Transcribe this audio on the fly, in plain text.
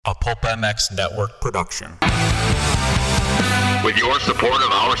Pulp MX Network production. With your support of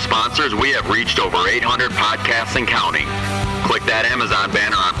our sponsors, we have reached over 800 podcasts and counting. Click that Amazon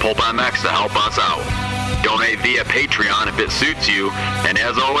banner on Pulp MX to help us out. Donate via Patreon if it suits you, and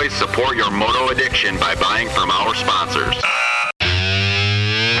as always, support your moto addiction by buying from our sponsors.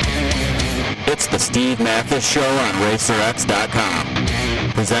 It's the Steve Mathis Show on RacerX.com,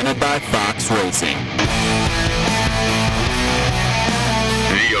 presented by Fox Racing.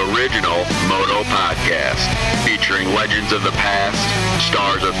 The original Moto Podcast, featuring legends of the past,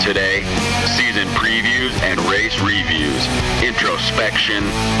 stars of today, season previews and race reviews, introspection,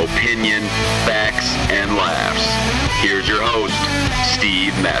 opinion, facts, and laughs. Here's your host,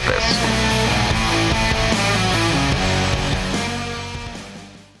 Steve Mathis.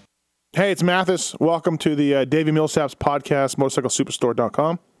 Hey, it's Mathis. Welcome to the Davi Millsaps podcast,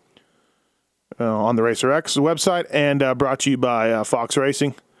 motorcyclesuperstore.com, on the RacerX website, and brought to you by Fox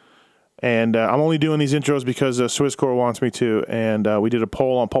Racing. And I'm only doing these intros because Swisscore wants me to, and we did a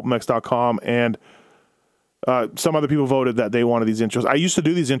poll on pulpmx.com, and some other people voted that they wanted these intros. I used to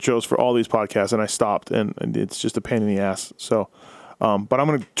do these intros for all these podcasts, and I stopped, and it's just a pain in the ass. So, but I'm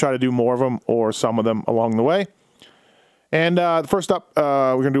going to try to do more of them or some of them along the way. And first up,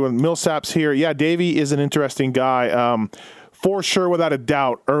 we're going to do with Millsaps here. Yeah, Davey is an interesting guy. For sure, without a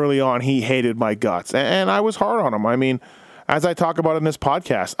doubt, early on, he hated my guts. And I was hard on him. I mean, as I talk about in this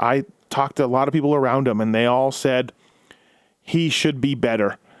podcast, I talked to a lot of people around him, and they all said he should be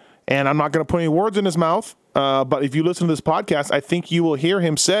better. And I'm not going to put any words in his mouth, but if you listen to this podcast, I think you will hear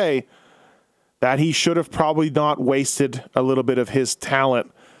him say that he should have probably not wasted a little bit of his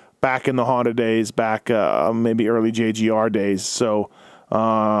talent back in the Honda days, back maybe early JGR days. So,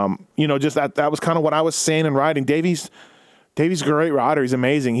 just that was kind of what I was saying and writing. Davey's a great rider. He's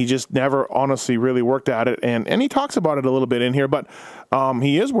amazing. He just never honestly really worked at it. And he talks about it a little bit in here, but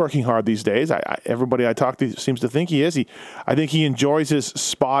he is working hard these days. Everybody I talk to seems to think he is. I think he enjoys his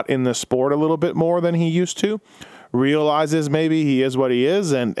spot in the sport a little bit more than he used to. Realizes maybe he is what he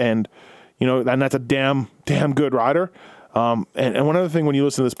is, and that's a damn good rider. And one other thing, when you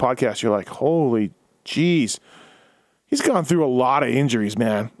listen to this podcast, you're like, holy jeez. He's gone through a lot of injuries,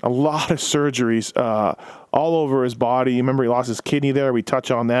 man. A lot of surgeries all over his body. You remember he lost his kidney there. We touch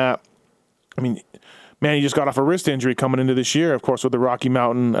on that. I mean, man, he just got off a wrist injury coming into this year, of course, with the Rocky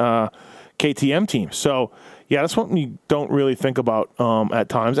Mountain KTM team. So, yeah, that's something you don't really think about at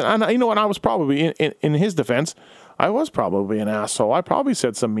times. And you know what? I was probably, in his defense, I was probably an asshole. I probably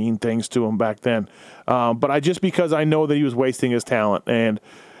said some mean things to him back then. But because I know that he was wasting his talent.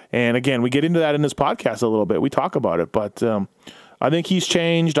 And again, we get into that in this podcast a little bit. We talk about it. But I think he's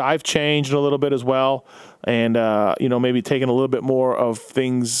changed. I've changed a little bit as well. And, maybe taking a little bit more of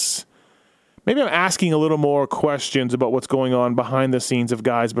things. Maybe I'm asking a little more questions about what's going on behind the scenes of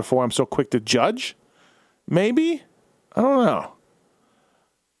guys before I'm so quick to judge. Maybe? I don't know.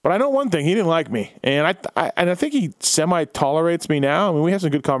 But I know one thing, he didn't like me, and I think he semi-tolerates me now. I mean, we have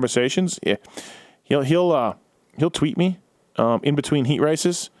some good conversations. Yeah. He'll tweet me in between heat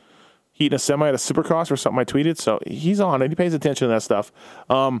races, heating a semi at a Supercross or something I tweeted. So he's on it. He pays attention to that stuff.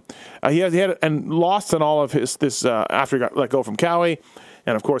 He had and lost in all of this after he got let go from Cowie.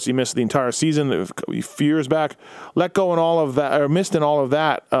 And, of course, he missed the entire season a few years back. Let go in all of that, or missed in all of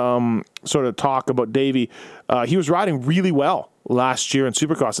that sort of talk about Davey. He was riding really well last year in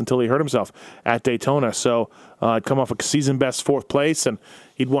Supercross until he hurt himself at Daytona. So he'd come off a season-best 4th place, and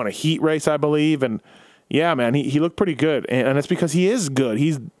he'd won a heat race, I believe. And, yeah, man, he looked pretty good. And it's because he is good.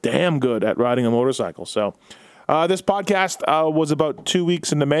 He's damn good at riding a motorcycle. So this podcast was about 2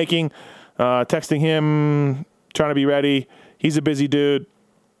 weeks in the making, texting him, trying to be ready. He's a busy dude.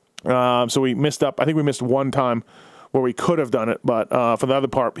 So we missed up. I think we missed one time where we could have done it. But for the other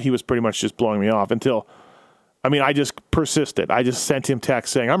part, he was pretty much just blowing me off until, I just persisted. I just sent him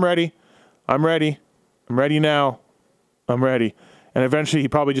text saying, I'm ready. I'm ready. I'm ready now. I'm ready. And eventually he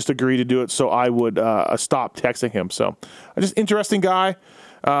probably just agreed to do it so I would stop texting him. So just interesting guy.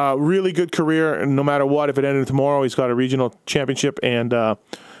 Really good career. And no matter what, if it ended tomorrow, he's got a regional championship and a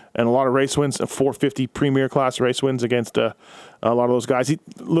lot of race wins, 450 premier class race wins against a lot of those guys. A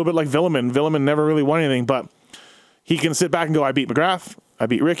little bit like Villeman. Villeman never really won anything, but he can sit back and go, I beat McGrath, I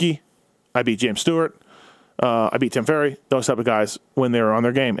beat Ricky, I beat James Stewart, I beat Tim Ferry, those type of guys when they were on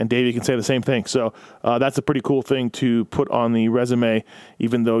their game. And Davey can say the same thing. So that's a pretty cool thing to put on the resume,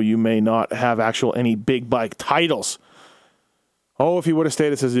 even though you may not have any big bike titles. Oh, if he would have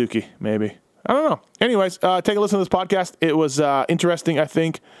stayed at Suzuki, maybe. I don't know. Anyways, take a listen to this podcast. It was interesting, I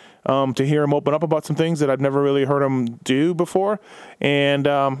think, to hear him open up about some things that I've never really heard him do before. And,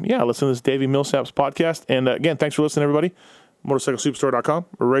 listen to this Davi Millsaps podcast. And, again, thanks for listening, everybody. motorcyclesuperstore.com,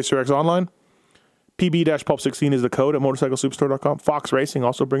 or RacerX Online. PB-Pulp16 is the code at motorcyclesuperstore.com. Fox Racing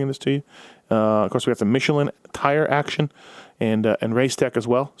also bringing this to you. Of course, we got some Michelin tire action and Race Tech as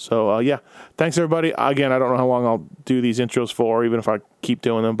well. So, yeah, thanks, everybody. Again, I don't know how long I'll do these intros for, even if I keep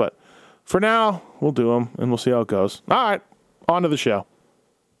doing them. But for now, we'll do them, and we'll see how it goes. All right, on to the show.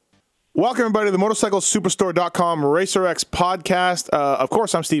 Welcome, everybody, to the MotorcycleSuperstore.com RacerX podcast. Of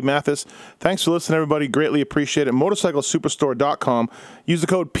course, I'm Steve Mathis. Thanks for listening, everybody. Greatly appreciate it. MotorcycleSuperstore.com. Use the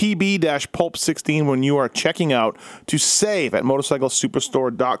code PB-Pulp16 when you are checking out to save at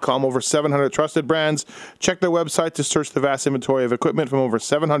MotorcycleSuperstore.com. Over 700 trusted brands. Check their website to search the vast inventory of equipment from over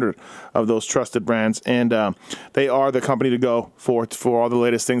 700 of those trusted brands. And they are the company to go for all the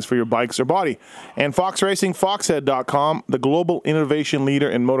latest things for your bikes or body. And Fox Racing, Foxhead.com, the global innovation leader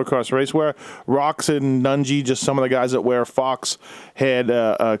in motocross racing. Racewear, Rocks and Nunji, just some of the guys that wear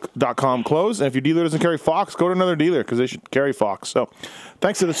Foxhead.com clothes. And if your dealer doesn't carry Fox, go to another dealer because they should carry Fox. So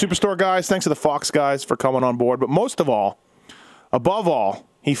thanks to the Superstore guys, thanks to the Fox guys for coming on board. But most of all, above all,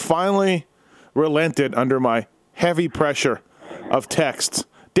 he finally relented under my heavy pressure of texts.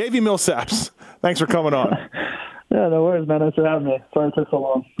 Davi Millsaps, thanks for coming on. Yeah, no worries, man. Thanks for having me. Sorry it took so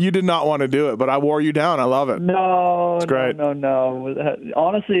long. You did not want to do it, but I wore you down. I love it. No, it's great. No.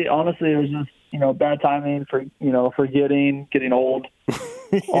 Honestly, it was just, bad timing for, getting old.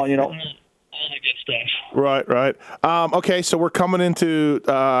 All the good stuff. Right. Okay, so we're coming into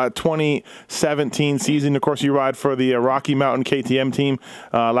 2017 season. Of course, you ride for the Rocky Mountain KTM team.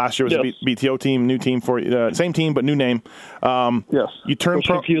 Last year was a BTO team, new team for same team but new name. Yes. You turned Which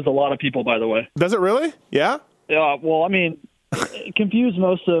confused a lot of people, by the way. Does it really? Yeah. Yeah. Well, I mean, it confused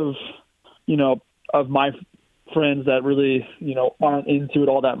most of my friends that really aren't into it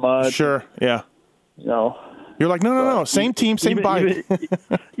all that much. Sure. Yeah. You're like, no. Same team, same bike.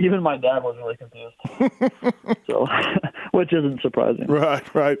 Even my dad was really confused. So, which isn't surprising.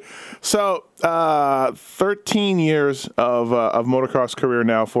 Right. So, 13 years of motocross career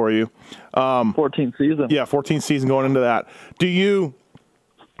now for you. 14th season. Yeah, 14th season going into that. Do you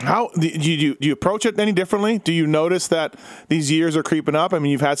approach it any differently? Do you notice that these years are creeping up? I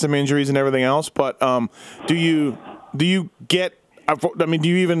mean, you've had some injuries and everything else, but do you get? I mean, do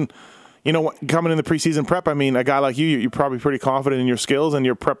you even? Coming in the preseason prep, I mean, a guy like you're probably pretty confident in your skills and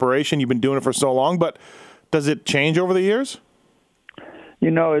your preparation. You've been doing it for so long, but does it change over the years?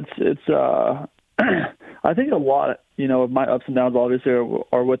 It's I think a lot, of my ups and downs obviously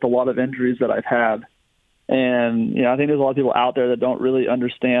are with a lot of injuries that I've had. And, I think there's a lot of people out there that don't really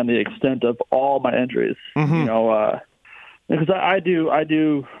understand the extent of all my injuries, because I do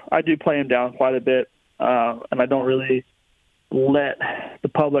play them down quite a bit. And I don't really let the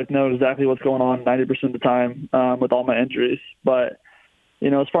public know exactly what's going on 90% of the time with all my injuries. But,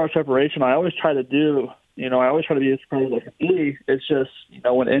 as far as preparation, I always try to be as prepared as I can be. It's just,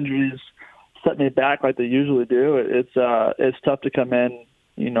 when injuries set me back like they usually do, it's tough to come in,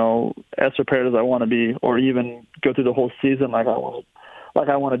 as prepared as I want to be, or even go through the whole season like I want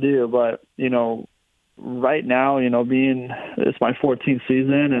to do. But, right now, it's my 14th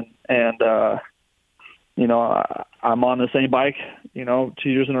season and I'm on the same bike, 2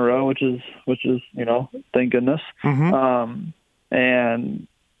 years in a row, which is, thank goodness. Mm-hmm. And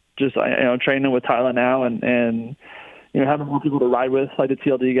just, training with Tyler now and having more people to ride with, like the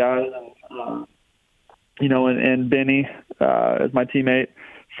TLD guys and Benny, as my teammate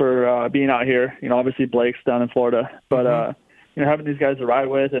for, being out here, obviously Blake's down in Florida, but, having these guys to ride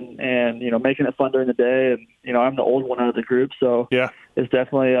with and making it fun during the day. And, I'm the old one out of the group. So yeah, it's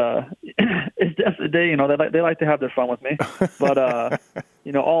definitely, they like to have their fun with me, but,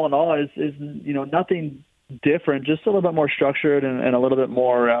 all in all is nothing different, just a little bit more structured and a little bit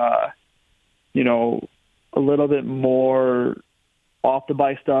more, a little bit more off the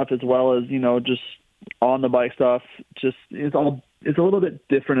bike stuff as well as, just on the bike stuff. Just, it's a little bit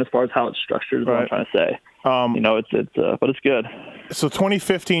different as far as how it's structured is what I'm trying to say. But it's good. So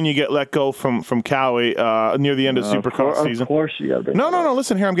 2015, you get let go from Cowie near the end of Supercross season. Of course, you got to bring No.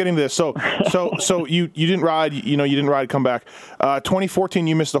 Listen here, I'm getting this. So you didn't ride. You didn't ride. Come back. 2014,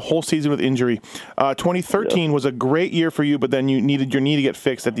 you missed the whole season with injury. 2013 was a great year for you, but then you needed your knee to get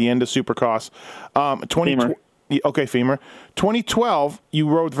fixed at the end of Supercross. Femur. Okay, femur. 2012, you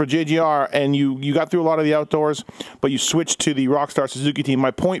rode for JGR, and you got through a lot of the outdoors, but you switched to the Rockstar Suzuki team.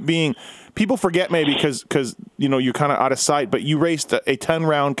 My point being, people forget maybe because you're kind of out of sight, but you raced a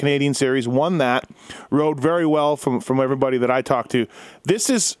 10-round Canadian Series, won that, rode very well from everybody that I talked to. This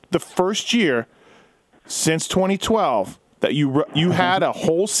is the first year since 2012 that you had a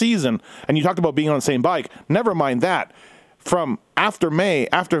whole season, and you talked about being on the same bike. Never mind that. from after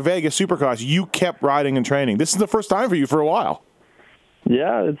Vegas Supercross, you kept riding and training. This is the first time for you for a while.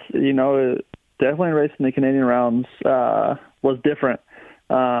 Yeah, it's definitely racing the Canadian rounds was different.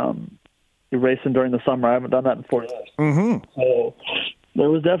 Racing during the summer, I haven't done that in 4 years. Mm-hmm. So it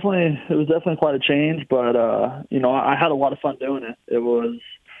was definitely quite a change, but I had a lot of fun doing it. The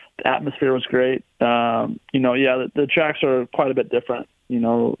atmosphere was great. The tracks are quite a bit different.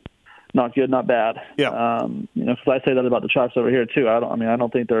 Not good, not bad. Yeah. Because I say that about the tracks over here too. I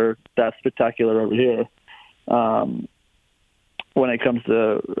don't think they're that spectacular over here. When it comes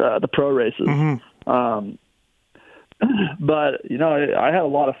to the pro races. Mm-hmm. But I had a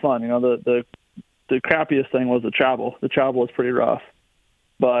lot of fun. The crappiest thing was the travel. The travel was pretty rough.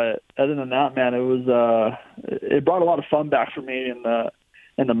 But other than that, man, it brought a lot of fun back for me in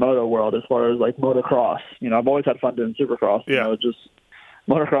the moto world as far as like motocross. I've always had fun doing Supercross. Yeah.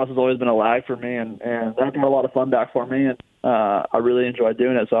 Motocross has always been a lag for me, and that brought a lot of fun back for me, and I really enjoyed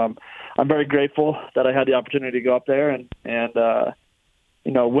doing it. So I'm very grateful that I had the opportunity to go up there, and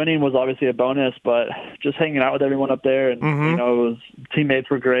winning was obviously a bonus, but just hanging out with everyone up there, and mm-hmm. Teammates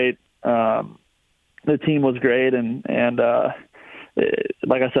were great, the team was great, and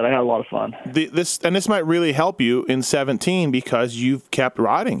like I said, I had a lot of fun. This might really help you in 17 because you've kept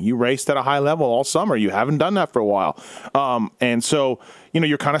riding. You raced at a high level all summer. You haven't done that for a while. And so,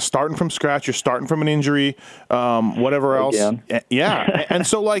 you're kind of starting from scratch. You're starting from an injury, whatever else. Again. Yeah. And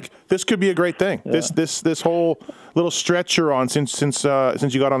so this could be a great thing. Yeah. This whole little stretch you're on since you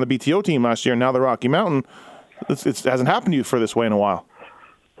got on the BTO team last year and now the Rocky Mountain, it hasn't happened to you for this way in a while.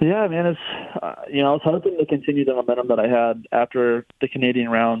 Yeah, man, it's I was hoping to continue the momentum that I had after the Canadian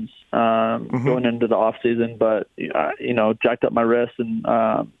rounds mm-hmm. going into the off season, but jacked up my wrist and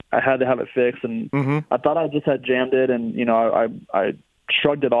I had to have it fixed, and mm-hmm. I thought I just had jammed it, and I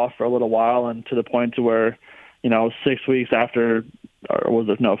shrugged it off for a little while, and to the point to where 6 weeks after, or was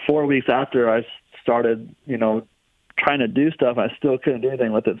it 4 weeks after I started trying to do stuff, I still couldn't do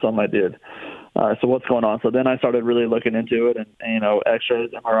anything with it. So I'm like, dude, so what's going on? So then I started really looking into it, and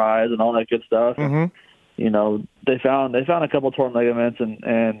X-rays, MRIs, and all that good stuff. Mm-hmm. And, they found a couple torn ligaments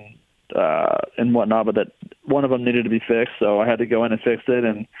and whatnot, but that one of them needed to be fixed. So I had to go in and fix it.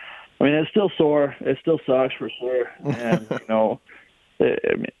 And I mean, it's still sore. It still sucks for sure. And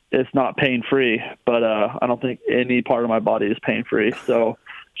it's not pain free, but I don't think any part of my body is pain free. So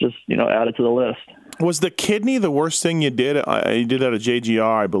just add it to the list. Was the kidney the worst thing you did? You did that at JGR,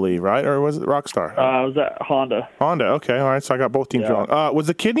 I believe, right? Or was it Rockstar? I was at Honda. Honda, okay. All right, so I got both teams wrong. Was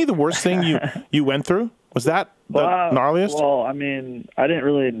the kidney the worst thing you went through? Was that the gnarliest? Well, I mean, I didn't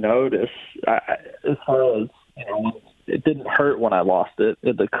really notice. As far as, it didn't hurt when I lost it.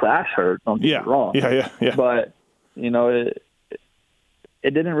 The crash hurt, don't get me wrong. Yeah. But,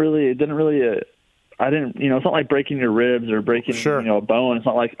 it didn't really, I didn't, it's not like breaking your ribs or breaking, a bone. It's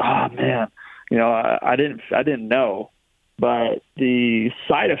not like, oh, man. I didn't know, but the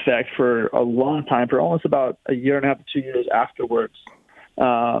side effect for a long time, for almost about a year and a half to 2 years afterwards,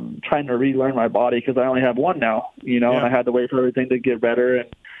 trying to relearn my body because I only have one now, and I had to wait for everything to get better,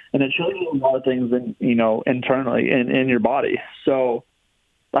 and it shows you a lot of things internally in your body. So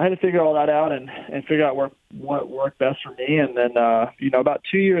I had to figure all that out and figure out what worked best for me. And then, about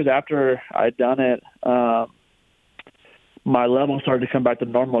 2 years after I'd done it, my level started to come back to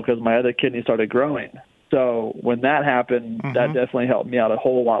normal because my other kidney started growing. So when that happened, mm-hmm. that definitely helped me out a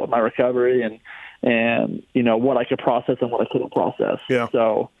whole lot with my recovery and what I could process and what I couldn't process. Yeah.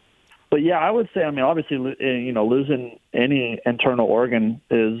 So, but yeah, I would say, obviously, losing any internal organ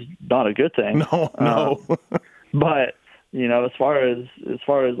is not a good thing. No. But as far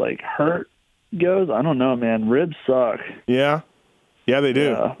as like hurt goes, I don't know, man. Ribs suck. Yeah. Yeah, they do.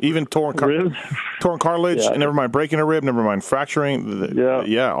 Yeah. Even torn cartilage, never mind breaking a rib, never mind fracturing.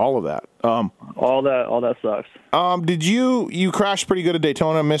 All of that. All that sucks. Did you crashed pretty good at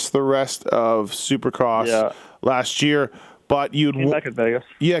Daytona, missed the rest of Supercross last year, but you came back in Vegas.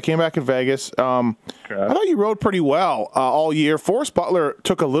 Yeah, came back in Vegas. I thought you rode pretty well all year. Forrest Butler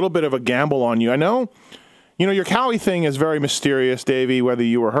took a little bit of a gamble on you. I know. Your Cowie thing is very mysterious, Davey, whether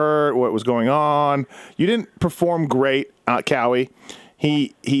you were hurt, what was going on. You didn't perform great at Cowie.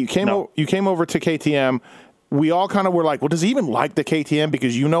 You came over to KTM. We all kind of were like, well, does he even like the KTM?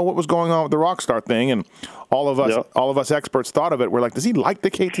 Because what was going on with the Rockstar thing, and all of us experts thought of it. We're like, does he like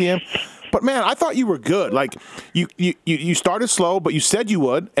the KTM? But man, I thought you were good. Like you started slow, but you said you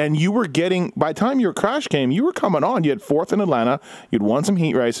would, and you were getting, by the time your crash came, you were coming on. You had fourth in Atlanta. You'd won some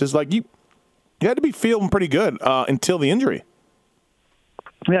heat races. Like you had to be feeling pretty good until the injury.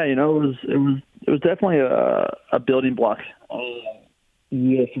 Yeah, it was definitely a building block.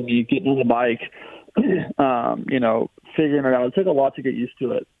 For me, getting on the bike, figuring it out. It took a lot to get used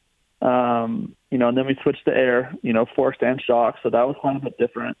to it. You know, and then we switched to air, you know, forced and shock. So that was kind of a bit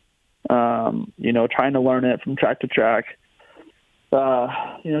different. You know, trying to learn it from track to track. You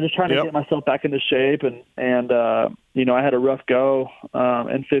know, just trying to get myself back into shape. And you know, I had a rough go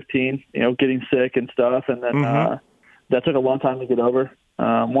in 15, you know, getting sick and stuff. And then that took a long time to get over.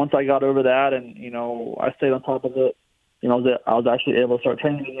 Once I got over that and, you know, I stayed on top of it, you know, that I was actually able to start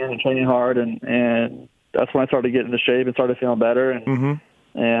training again and training hard. And that's when I started getting into shape and started feeling better. And,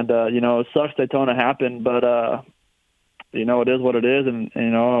 you know, it sucks Daytona happened, but, you know, it is what it is. And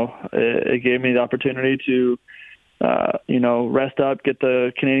you know, it gave me the opportunity to, you know, rest up, get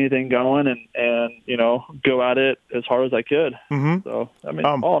the Canadian thing going and, you know, go at it as hard as I could. So, I mean,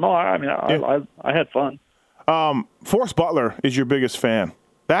 I had fun. Forrest Butler is your biggest fan.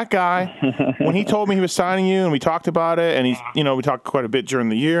 That guy, when he told me he was signing you and we talked about it and he's, you know, we talked quite a bit during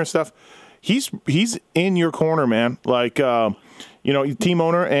the year and stuff. He's in your corner, man. Like, you know, team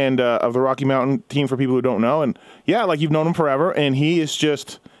owner and, of the Rocky Mountain team for people who don't know. And yeah, like you've known him forever and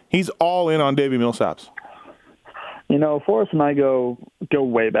he's all in on Davi Millsaps. You know, Forrest and I go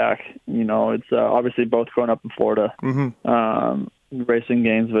way back. You know, it's obviously both growing up in Florida, racing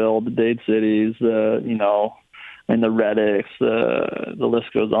Gainesville, the Dade Cities, you know, and the Reddicks, the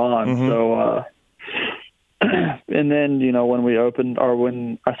list goes on. So, and then, you know, when we opened or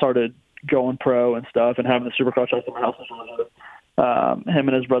when I started going pro and stuff and having the Supercross race at my house in Florida, him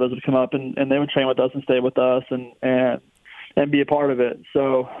and his brothers would come up and they would train with us and stay with us and be a part of it.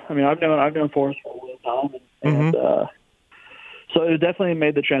 So, I mean, I've known Forrest for a long time. And so it definitely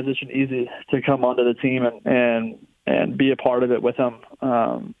made the transition easy to come onto the team and be a part of it with him.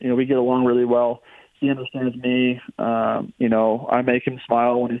 You know, we get along really well. He understands me. You know, I make him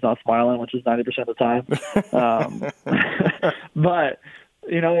smile when he's not smiling, which is 90% of the time. But,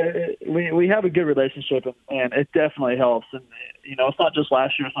 you know, we have a good relationship and it definitely helps. And, you know, it's not just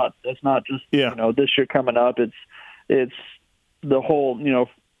last year. It's not just, you know, this year coming up. It's the whole, you know,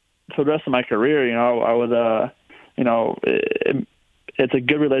 for the rest of my career, you know, I would, you know, it's a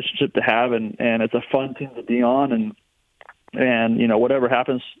good relationship to have and it's a fun team to be on. And, you know, whatever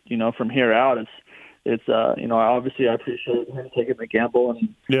happens, you know, from here out, it's you know, obviously I appreciate him taking the gamble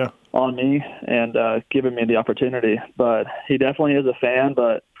and on me and giving me the opportunity, but he definitely is a fan,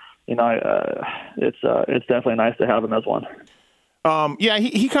 but, you know, it's definitely nice to have him as one. Yeah,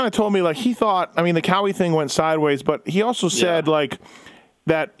 he kind of told me, like, he thought, I mean, the Cowie thing went sideways, but he also said, like,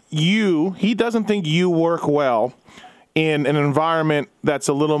 that he doesn't think you work well in an environment that's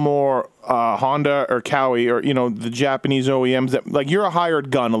a little more Honda or Cowie or, you know, the Japanese OEMs that, like, you're a hired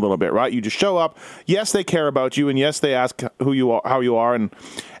gun a little bit, right? You just show up. Yes, they care about you, and yes, they ask who you are, how you are,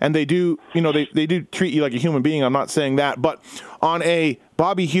 and they do, you know, they do treat you like a human being. I'm not saying that, but on a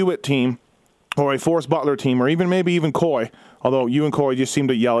Bobby Hewitt team or a Forrest Butler team or maybe even Coy, although you and Coy just seem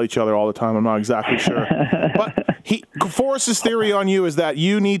to yell at each other all the time. I'm not exactly sure. But Forrest's theory on you is that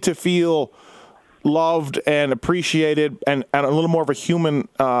you need to feel loved and appreciated and a little more of a human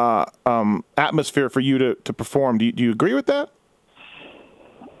atmosphere for you to perform. Do you agree with that?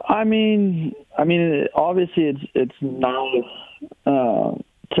 I mean, obviously it's nice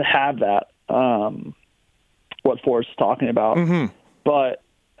to have that, what Forrest is talking about. But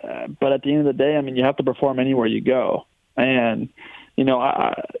at the end of the day, I mean, you have to perform anywhere you go. And, you know,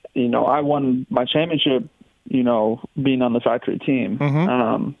 I won my championship, you know, being on the factory team.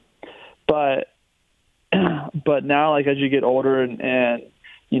 But now, like, as you get older and,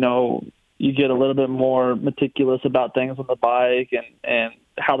 you know, you get a little bit more meticulous about things on the bike and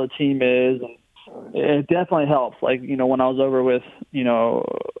how the team is. And it definitely helps. Like, you know, when I was over with, you know,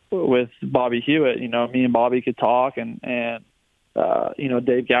 with Bobby Hewitt, you know, me and Bobby could talk and you know,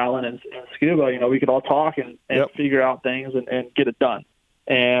 Dave Gallen and Scuba, you know, we could all talk and figure out things and get it done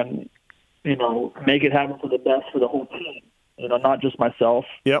and, you know, make it happen for the best for the whole team, you know, not just myself,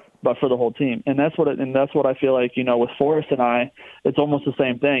 but for the whole team. And that's what I feel like, you know, with Forrest and I, it's almost the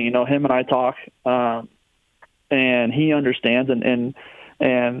same thing. You know, him and I talk and he understands and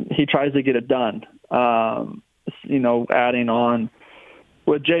he tries to get it done, you know, adding on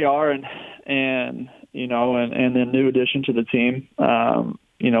with JR and you know, and the new addition to the team,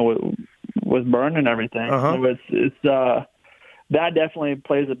 you know, with Byrne and everything. So it's that definitely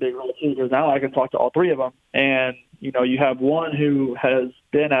plays a big role too, because now I can talk to all three of them. And, you know, you have one who has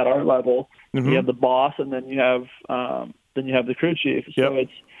been at our level, you have the boss, and then you have the crew chief. So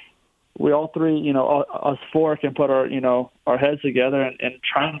we all three, you know, us four can put our, you know, our heads together and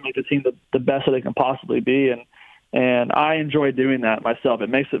trying to make the team the best that it can possibly be. And I enjoy doing that myself. It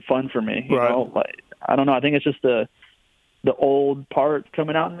makes it fun for me. You know, like, I don't know. I think it's just the old part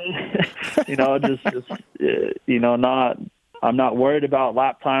coming out in me. I'm not worried about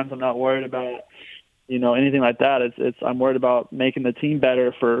lap times. I'm not worried about, anything like that. I'm worried about making the team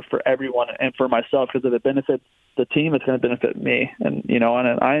better for everyone and for myself, because if it benefits the team, it's going to benefit me. And,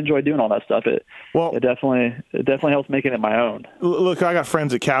 and I enjoy doing all that stuff. It definitely helps making it my own. Look, I got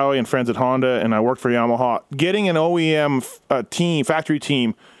friends at Cowie and friends at Honda, and I worked for Yamaha. Getting an OEM team, factory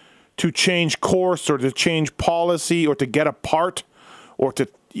team, to change course or to change policy or to get a part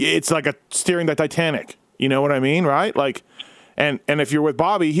it's like steering the Titanic. You know what I mean, right? Like, and if you're with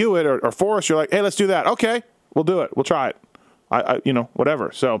Bobby Hewitt or Forrest, you're like, hey, let's do that. Okay, we'll do it. We'll try it.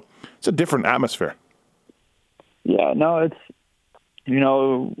 Whatever. So it's a different atmosphere. Yeah, no, it's,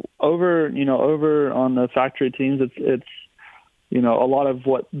 over on the factory teams, it's a lot of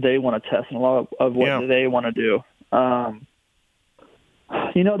what they want to test and a lot of what they want to do.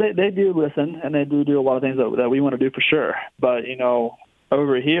 They do listen, and they do a lot of things that we want to do for sure. But,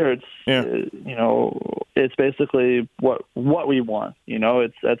 over here, it's basically what we want.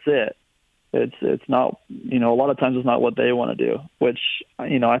 That's it. It's not, a lot of times it's not what they want to do, which,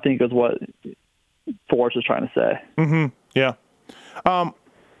 I think is what Forrest is trying to say. Mm-hmm. Yeah.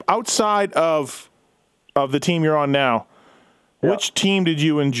 Outside of the team you're on now, which team did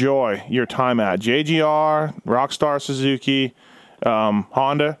you enjoy your time at? JGR, Rockstar Suzuki,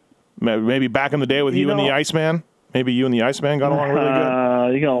 Honda? Maybe back in the day with you and the Iceman? Maybe you and the Iceman got along really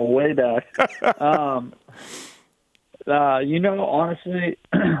good? You're going way back. Honestly,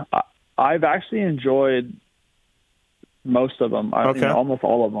 I've actually enjoyed most of them. Almost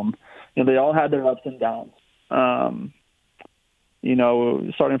all of them. They all had their ups and downs. Starting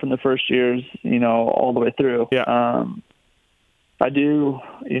from the first years, all the way through. Yeah. I do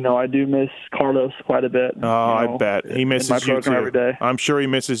miss Carlos quite a bit. Oh, I bet he misses you too. Every day. I'm sure he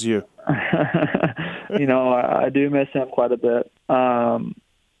misses you. I do miss him quite a bit. I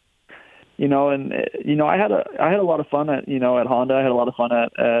had a lot of fun at Honda. I had a lot of fun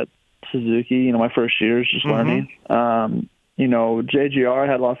at Suzuki. My first years just learning. JGR,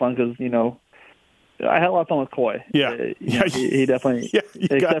 I had a lot of fun because I had a lot of fun with Coy. Yeah, he definitely. Yeah,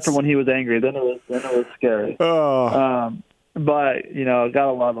 except for when he was angry, then it was scary. Oh. But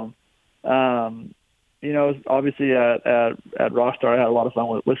gotta love him. Obviously at Rockstar, I had a lot of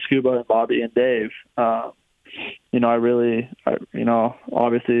fun with Scuba and Bobby and Dave. Obviously,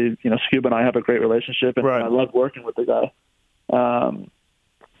 Scuba and I have a great relationship, and I love working with the guy.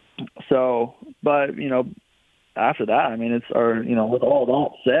 After that, with all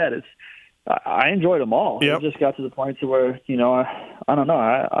that said, I enjoyed them all. Yep. It just got to the point to where, I don't know,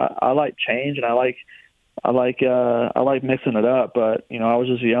 I like change, and I like mixing it up, but I was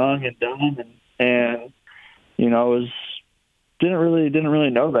just young and dumb, and didn't really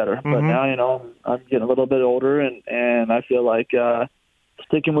know better. But now I'm getting a little bit older, and I feel like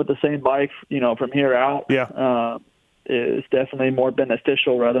sticking with the same bike from here out is definitely more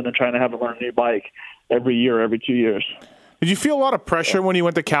beneficial rather than trying to have to learn a new bike every year, every 2 years. Did you feel a lot of pressure when you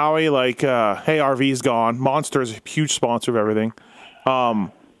went to Cowie? Like, hey, RV's gone. Monster's a huge sponsor of everything.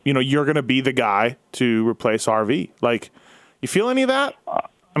 You're going to be the guy to replace RV. Like, you feel any of that?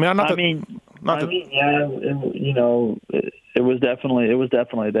 It was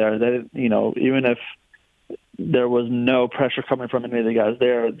definitely there. Even if there was no pressure coming from any of the guys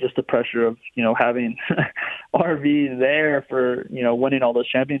there, just the pressure of, having RV there for, winning all those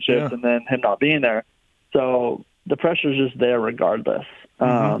championships and then him not being there. So the pressure is just there regardless.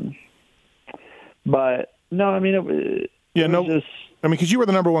 But no, because you were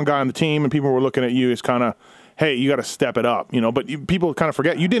the number one guy on the team, and people were looking at you as kind of, hey, you got to step it up, But people kind of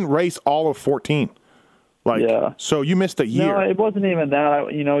forget you didn't race all of 14, so you missed a year. No, it wasn't even that.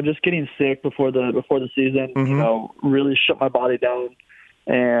 Just getting sick before the season, really shut my body down,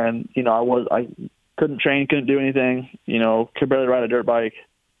 and I couldn't train, couldn't do anything, could barely ride a dirt bike,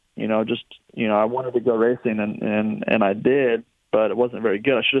 I wanted to go racing, and I did. But it wasn't very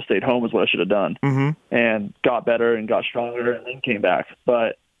good. I should have stayed home is what I should have done, and got better and got stronger and then came back.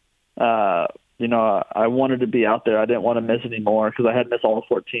 But, I wanted to be out there. I didn't want to miss anymore because I had missed all of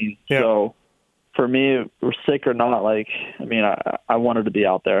 14. Yeah. So for me, we're sick or not, I wanted to be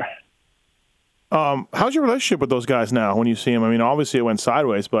out there. How's your relationship with those guys now when you see them? Obviously it went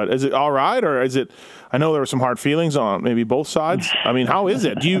sideways, but is it all right, or is it? I know there were some hard feelings on maybe both sides. How is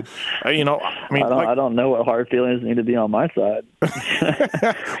it? Do you, I don't know what hard feelings need to be on my side.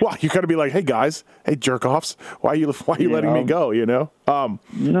 Well, you got to be like, hey guys, hey jerk offs, why are you letting me go? No,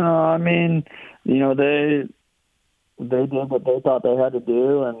 they did what they thought they had to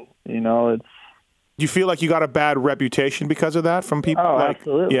do, and it's. Do you feel like you got a bad reputation because of that from people? Oh,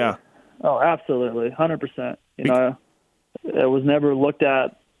 absolutely. Yeah. Oh, absolutely, 100%. it was never looked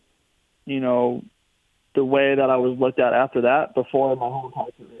at, the way that I was looked at after that before my whole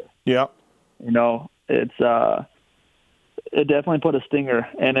entire career. Yeah. It definitely put a stinger,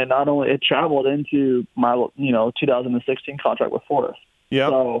 and it traveled into my 2016 contract with Forrest. Yeah.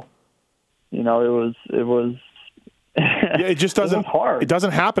 So, it was yeah, it just doesn't. It was hard. It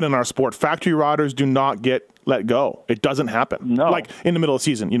doesn't happen in our sport. Factory riders do not get let go. It doesn't happen. No. Like in the middle of the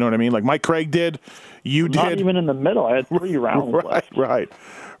season, you know what I mean? Like Mike Craig did. You did. Not even in the middle. I had 3 rounds left. Right.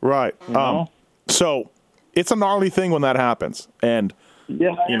 So it's a gnarly thing when that happens, and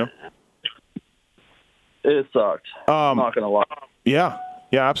it sucked. I'm not gonna lie. Yeah,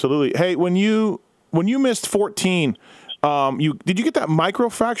 absolutely. Hey, when you missed 14, did you get that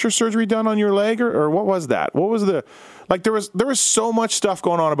microfracture surgery done on your leg, or what was that? What was there was so much stuff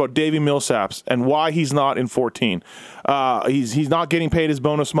going on about Davi Millsaps and why he's not in 14. He's not getting paid his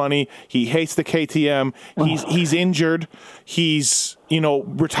bonus money. He hates the KTM. He's injured. He's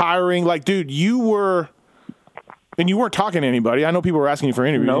retiring. Like, dude, you weren't talking to anybody. I know people were asking you for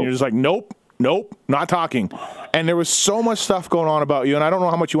interviews, and you're just like, nope, not talking. And there was so much stuff going on about you, and I don't know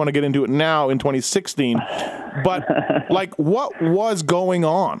how much you want to get into it now in 2016, but like, what was going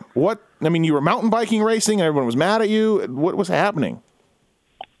on? You were mountain biking racing, and everyone was mad at you. What was happening?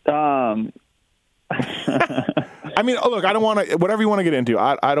 Look, I don't want to, whatever you want to get into,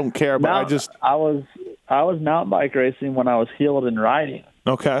 I don't care, but I was mountain bike racing when I was healed and riding.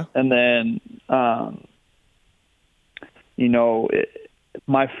 Okay. And then,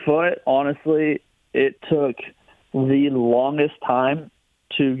 my foot, honestly, it took the longest time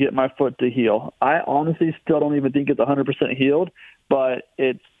to get my foot to heal. I honestly still don't even think it's 100% healed, but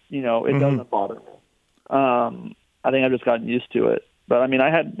it's, it doesn't bother me. I think I've just gotten used to it. But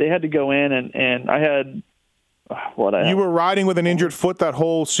they had to go in and I had You were riding with an injured foot that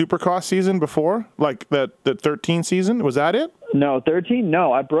whole Supercross season before? Like the 13 season? Was that it? No, 13,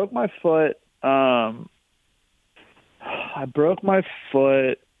 no. I broke my foot. I broke my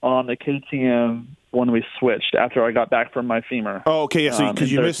foot on the KTM when we switched after I got back from my femur. Oh, okay. Yeah. So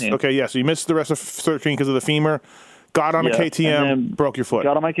because you missed. Okay. Yeah. So you missed the rest of 13 because of the femur. Got on a KTM, broke your foot.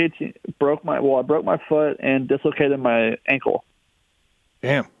 Got on my KTM, I broke my foot and dislocated my ankle.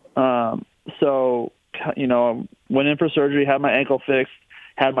 Damn. So went in for surgery, had my ankle fixed,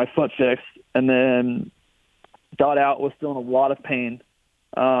 had my foot fixed, and then got out. Was still in a lot of pain.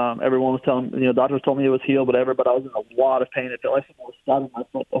 Everyone was telling doctors told me it was healed, whatever, but I was in a lot of pain. It felt like someone was stabbing my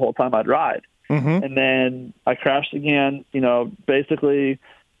foot the whole time I'd ride. Mm-hmm. And then I crashed again. Basically,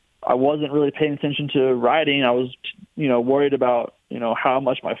 I wasn't really paying attention to riding. I was, worried about, how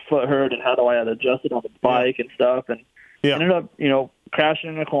much my foot hurt and how do I adjust it on the bike and stuff. And ended up, crashing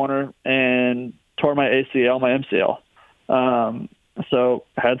in a corner and tore my ACL, my MCL. So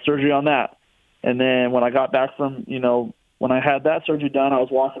I had surgery on that. And then when I got back from, when I had that surgery done, I was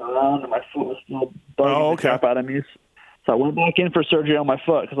walking around and my foot was still bugging the crap out of me. So I went back in for surgery on my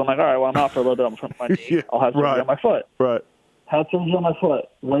foot because I'm like, all right, well, I'm out for a little bit on my knee. I'll have surgery on my foot. Right. Had surgery on my foot.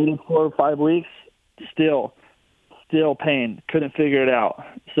 Waited 4 or 5 weeks. Still pain. Couldn't figure it out.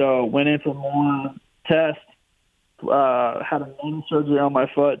 So went in for more tests. Had a minor surgery on my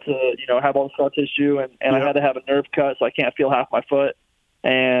foot to, have all the scar tissue, and I had to have a nerve cut, so I can't feel half my foot.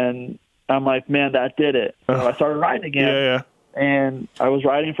 And I'm like, man, that did it. So I started riding again. And I was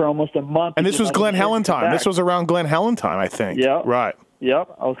riding for almost a month. And this was Glen Helen time. This was around Glen Helen time, I think. Yep. Right.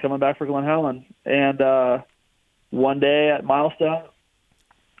 Yep. I was coming back for Glen Helen. And one day at Milestone,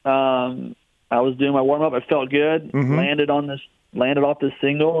 I was doing my warm-up. I felt good. Mm-hmm. Landed off this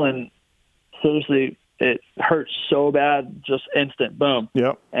single, and seriously, it hurt so bad, just instant, boom.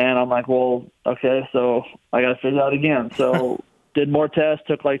 Yep. And I'm like, well, okay, so I got to figure it out again. So did more tests,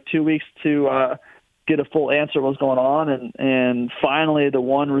 took like 2 weeks to get a full answer what was going on. And finally the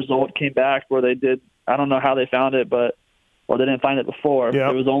one result came back where they did, I don't know how they found it, they didn't find it before.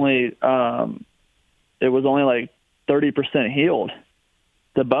 Yep. It was only like 30% healed,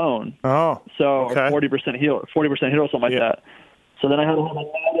 the bone. Oh, so okay. 40% healed, something like that. So then I had to have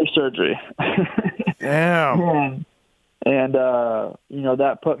another surgery. Damn. And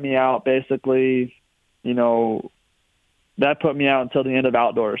that put me out basically, that put me out until the end of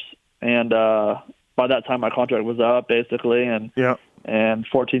outdoors. And by that time my contract was up basically, and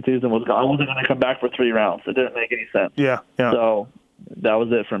 14th season was gone. I wasn't going to come back for 3 rounds. It didn't make any sense. Yeah. So that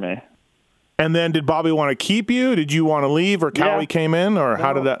was it for me. And then did Bobby want to keep you? Did you want to leave, or Cowie came in, or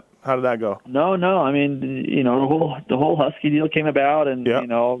how did that go? No. I mean, the whole Husky deal came about, and they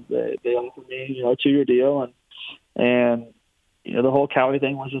offered me a 2-year deal, and the whole Cowie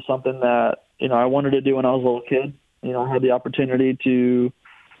thing was just something that I wanted to do when I was a little kid. I had the opportunity to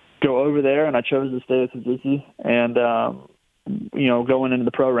go over there, and I chose to stay with Suzuki and, going into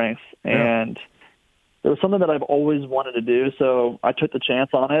the pro ranks. And it was something that I've always wanted to do, so I took the chance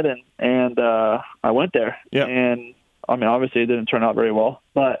on it, and I went there. Yeah. And, I mean, obviously it didn't turn out very well.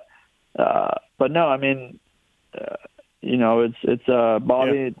 But no, I mean, it's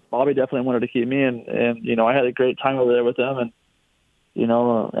Bobby. Bobby definitely wanted to keep me, and I had a great time over there with him, and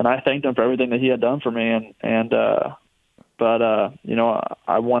and I thanked him for everything that he had done for me, but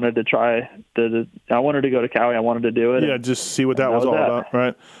I wanted to try I wanted to go to Cali. I wanted to do it. Yeah, just see what that was all about,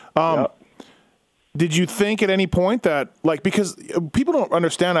 right? Did you think at any point that, because people don't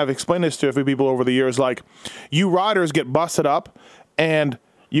understand, I've explained this to a few people over the years, you riders get busted up and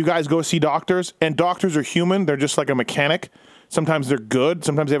you guys go see doctors, and doctors are human. They're just like a mechanic. Sometimes they're good.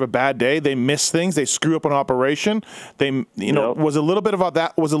 Sometimes they have a bad day. They miss things. They screw up an operation. Was a little bit about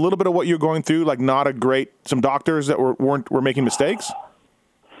that. Was a little bit of what you're going through, some doctors that were making mistakes?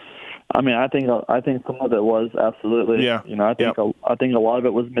 I mean, I think some of it was absolutely. Yeah. I think a lot of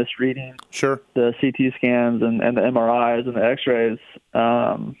it was misreading. Sure. The CT scans and the MRIs and the X-rays.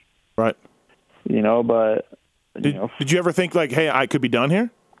 Right. But did you ever think hey, I could be done here?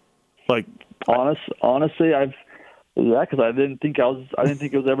 Honestly, because I didn't think it was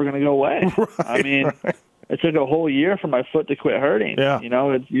ever going to go away. Right, I mean, it took a whole year for my foot to quit hurting. Yeah.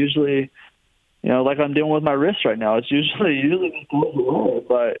 It's usually, like I'm dealing with my wrist right now. It's usually goes away,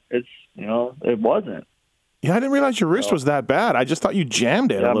 but it's, it wasn't. Yeah, I didn't realize your wrist was that bad. I just thought you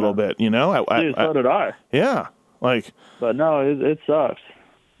jammed it a little bit, Dude, so did I. Yeah. But no, it sucks.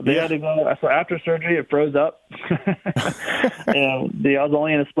 They had to go. So after surgery, it froze up. And I was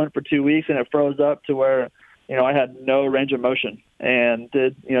only in a splint for 2 weeks, and it froze up to where, I had no range of motion, and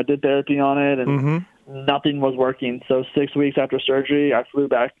did therapy on it, and nothing was working. So 6 weeks after surgery, I flew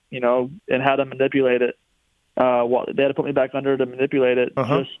back, and had them manipulate it. They had to put me back under to manipulate it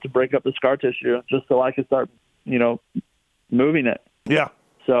just to break up the scar tissue, just so I could start, moving it. Yeah.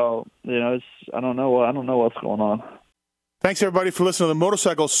 So, I don't know what's going on. Thanks, everybody, for listening to the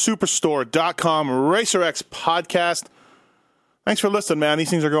MotorcycleSuperstore.com RacerX podcast. Thanks for listening, man.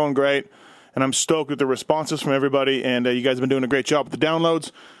 These things are going great, and I'm stoked with the responses from everybody, and you guys have been doing a great job with the downloads.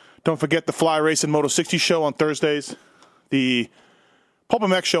 Don't forget the Fly Racing Moto 60 show on Thursdays, the Pulp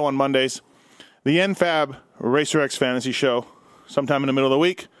MX show on Mondays, the NFAB RacerX Fantasy show sometime in the middle of the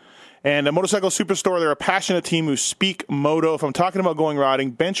week, and the Motorcycle Superstore. They're a passionate team who speak moto. If I'm talking about going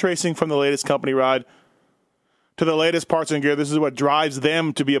riding, bench racing from the latest company ride to the latest parts and gear, this is what drives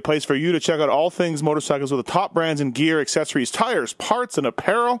them to be a place for you to check out all things motorcycles with the top brands in gear, accessories, tires, parts, and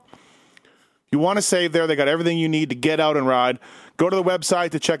apparel. You want to save there. They got everything you need to get out and ride. Go to the website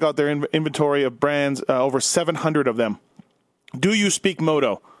to check out their inventory of brands, over 700 of them. Do you speak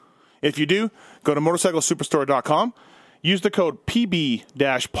moto? If you do, go to motorcyclesuperstore.com. Use the code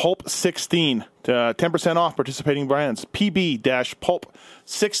PB-Pulp16 to 10% off participating brands.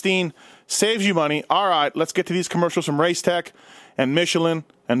 PB-Pulp16 saves you money. All right, let's get to these commercials from Racetech and Michelin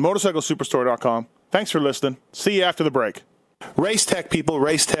and motorcyclesuperstore.com. Thanks for listening. See you after the break. Racetech people,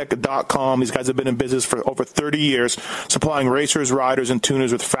 racetech.com. These guys have been in business for over 30 years, supplying racers, riders, and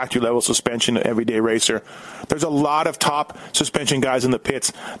tuners with factory-level suspension to everyday racer. There's a lot of top suspension guys in the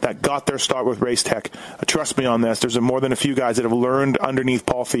pits that got their start with Racetech. Trust me on this. There's more than a few guys that have learned underneath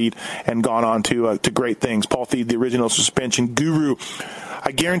Paul Feed and gone on to great things. Paul Feed, the original suspension guru.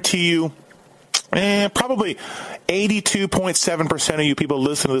 I guarantee you, probably 82.7% of you people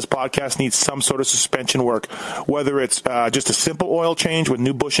listening to this podcast need some sort of suspension work, whether it's just a simple oil change with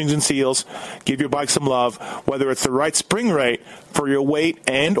new bushings and seals, give your bike some love, whether it's the right spring rate for your weight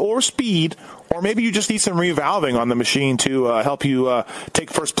and or speed, or maybe you just need some revalving on the machine to help you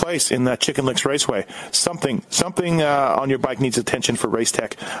take first place in that Chicken Licks Raceway. Something on your bike needs attention for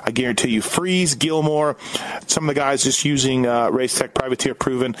Racetech. I guarantee you. Freeze, Gilmore, some of the guys just using Racetech Privateer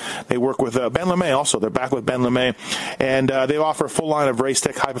Proven. They work with Ben LeMay also. They're back with Ben LeMay. And they offer a full line of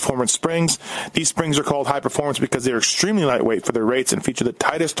Racetech high-performance springs. These springs are called high-performance because they're extremely lightweight for their rates and feature the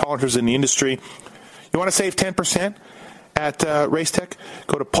tightest tolerances in the industry. You want to save 10%? At Racetech,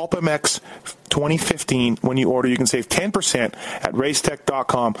 go to PulpMX 2015. When you order, you can save 10% at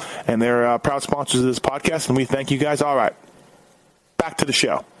racetech.com. And they're proud sponsors of this podcast, and we thank you guys. All right, back to the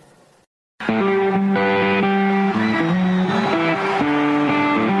show.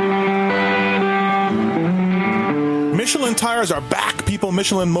 Michelin tires are back, people,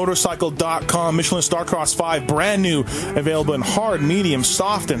 MichelinMotorcycle.com. Michelin Starcross 5, brand new, available in hard, medium,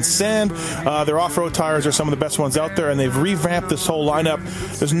 soft, and sand. Their off-road tires are some of the best ones out there, and they've revamped this whole lineup.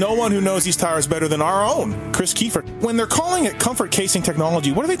 There's no one who knows these tires better than our own, Chris Kiefer. When they're calling it comfort casing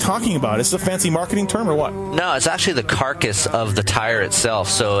technology, what are they talking about? Is this a fancy marketing term or what? No, it's actually the carcass of the tire itself.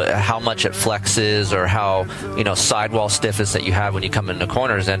 So how much it flexes, or how, sidewall stiffness that you have when you come into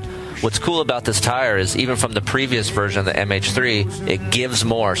corners. And what's cool about this tire is, even from the previous version of the MH3, it gives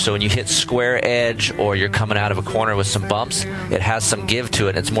more. So when you hit square edge, or you're coming out of a corner with some bumps, it has some give to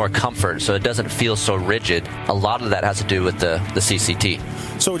it. It's more comfort, so it doesn't feel so rigid. A lot of that has to do with the CCT.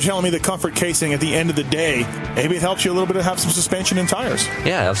 So you're telling me the comfort casing, at the end of the day, maybe it helps you a little bit to have some suspension in tires.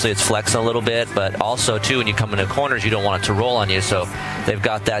 Yeah, obviously it's flexing a little bit, but also, too, when you come into corners, you don't want it to roll on you. So they've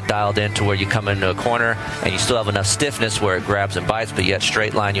got that dialed in to where you come into a corner and you still have enough stiffness where it grabs and bites, but yet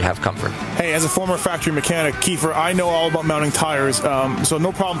straight line, you have comfort. Hey, as a former factory mechanic, Kiefer, I know all about mounting tires, so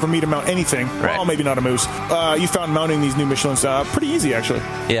no problem for me to mount anything. Right. Well, maybe not a moose. You found mounting these new Michelins pretty easy, actually.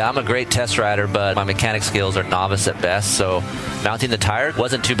 Yeah, I'm a great test rider, but my mechanic skills are novice at best, so mounting the tire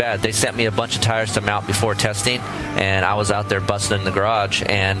wasn't too bad. They sent me a bunch of tires to mount before testing, and I was out there busting in the garage.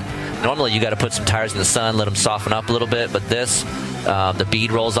 And normally you got to put some tires in the sun, let them soften up a little bit, but this, the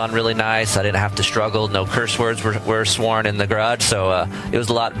bead rolls on really nice. I didn't have to struggle. No curse words were sworn in the garage, so it was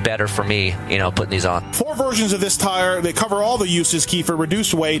a lot better for me, putting these on. 4 versions of this tire. They cover all the uses, Kiefer: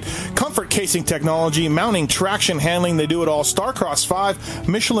 reduced weight, comfort casing technology, mounting, traction, handling. They do it all. Starcross 5,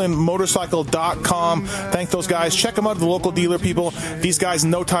 MichelinMotorcycle.com. Thank those guys. Check them out at the local dealer, people. These guys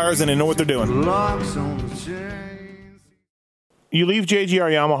know tires and they know what they're doing. You leave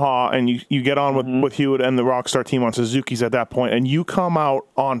JGR Yamaha and you get on with Hewitt and the Rockstar team on Suzuki's at that point, and you come out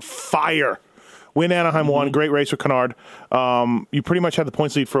on fire. Win Anaheim 1, great race with Kennard. You pretty much had the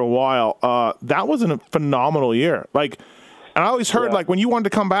points lead for a while. That was a phenomenal year. And I always heard, when you wanted to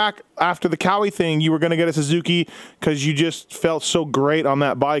come back after the Cowie thing, you were going to get a Suzuki because you just felt so great on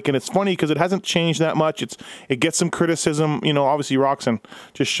that bike. And it's funny because it hasn't changed that much. It gets some criticism. Obviously Roxon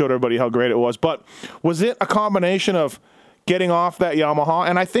just showed everybody how great it was. But was it a combination of getting off that Yamaha?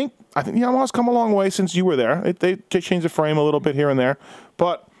 And I think Yamaha's come a long way since you were there. They changed the frame a little bit here and there.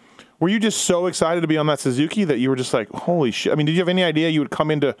 But were you just so excited to be on that Suzuki that you were just like, holy shit? I mean, did you have any idea you would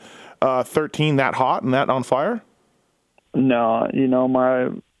come into 13 that hot and that on fire? No, I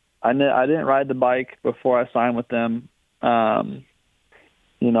didn't ride the bike before I signed with them. I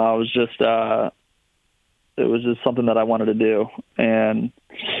was just it was just something that I wanted to do. And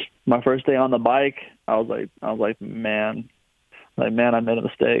my first day on the bike, I was like, man, I made a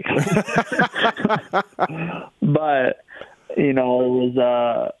mistake. But it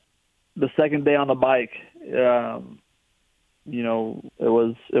was the second day on the bike. It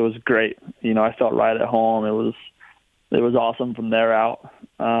was great. I felt right at home. It was awesome from there out.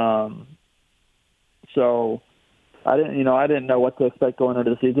 So I didn't know what to expect going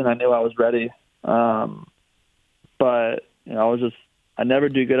into the season. I knew I was ready. But I never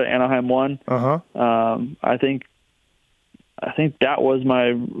do good at Anaheim 1. I think that was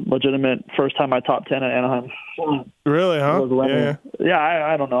my legitimate first time I top 10 at Anaheim. Really, huh? Yeah.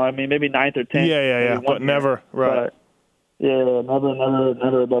 I don't know. I mean, maybe 9th or 10th. Yeah. But never, right. But,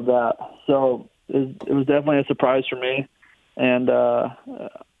 never above that. So it was definitely a surprise for me. And, a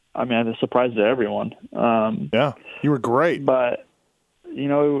surprise to everyone. Yeah, you were great. But, it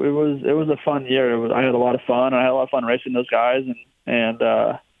was a fun year. I had a lot of fun. I had a lot of fun racing those guys. And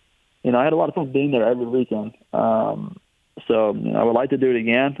I had a lot of fun being there every weekend. So I would like to do it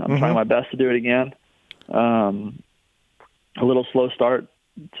again. I'm trying my best to do it again. A little slow start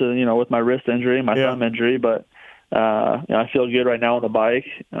to, with my wrist injury, my thumb injury, but I feel good right now on the bike.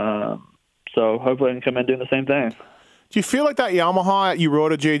 So hopefully I can come in doing the same thing. Do you feel like that Yamaha you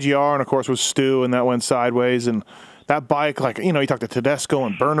rode at JGR, and of course with Stu, and that went sideways, and that bike, you talked to Tedesco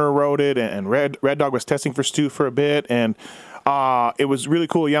and Burner rode it, and Red Dog was testing for Stu for a bit, and it was really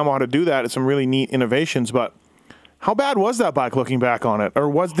cool Yamaha to do that. It's some really neat innovations, but how bad was that bike looking back on it?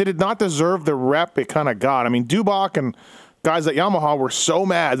 Or did it not deserve the rep it kind of got? I mean, Dubach and guys at Yamaha were so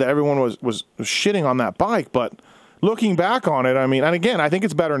mad that everyone was shitting on that bike, but looking back on it, and again, I think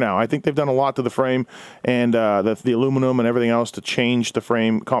it's better now. I think they've done a lot to the frame and the aluminum and everything else to change the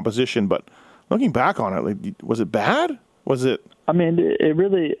frame composition, but looking back on it, was it bad? Was it? I mean,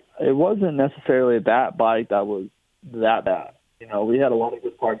 it wasn't necessarily that bike that was that bad. We had a lot of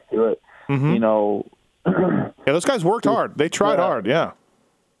good parts to it. Yeah, those guys worked hard. They tried hard, yeah.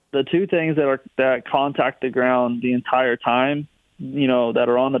 The two things that contact the ground the entire time, that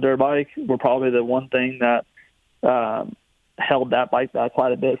are on the dirt bike were probably the one thing that held that bike back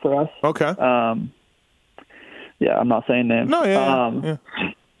quite a bit for us. Okay. I'm not saying names. No, yeah.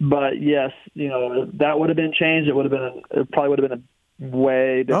 But yes, that would have been changed. It probably would have been a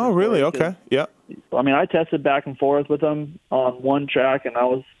way different. Oh, really? story, Okay. Yeah. I mean, I tested back and forth with them on one track, and I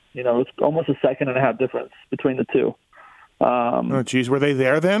was, it's almost a second and a half difference between the two. Oh, geez. Were they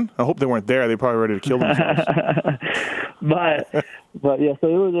there then? I hope they weren't there. They probably ready to kill themselves. but yeah, so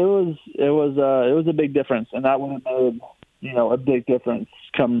it was a big difference, and that would have made, a big difference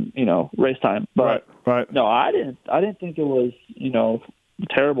come, race time. But right. no, I didn't think it was,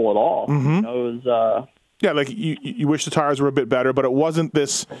 terrible at all. Mm-hmm. It was, yeah, like you wish the tires were a bit better, but it wasn't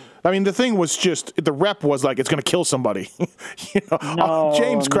this. I mean, the thing was just the rep was like it's going to kill somebody.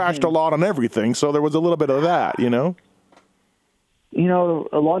 James crashed a lot on everything, so there was a little bit of that, a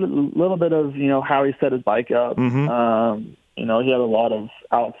little bit of how he set his bike up. Mm-hmm. He had a lot of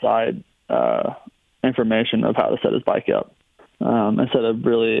outside information of how to set his bike up instead of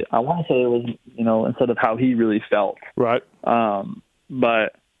really. I want to say it was instead of how he really felt. Right.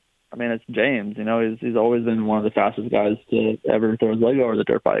 But I mean, it's James. He's always been one of the fastest guys to ever throw his leg over the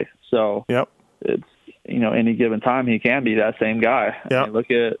dirt bike. So yep. It's any given time he can be that same guy. Yeah. I mean,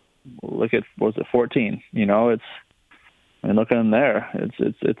 look at was it 14? Look at him there. It's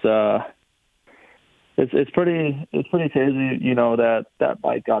pretty crazy. That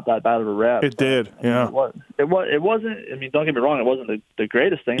bike got that bad of a rep. It did. Yeah. It wasn't. I mean, don't get me wrong. It wasn't the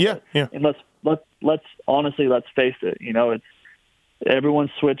greatest thing. Yeah. Yeah. And let's honestly face it. It's. Everyone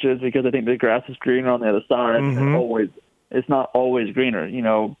switches because I think the grass is greener on the other side. Mm-hmm. It's not always greener.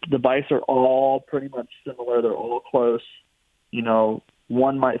 The bikes are all pretty much similar. They're all close.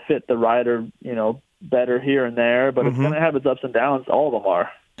 One might fit the rider, better here and there, but it's going to have its ups and downs. All of them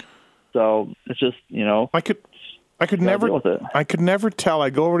are. So it's just, I could never tell. I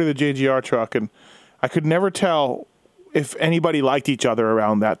go over to the JGR truck and I could never tell if anybody liked each other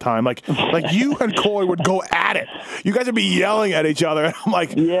around that time. Like you and Coy would go at it. You guys would be yelling at each other. And I'm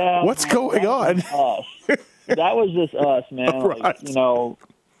like, what's going on? That was just us, man. Right.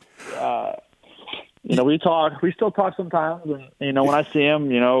 We still talk sometimes, and when I see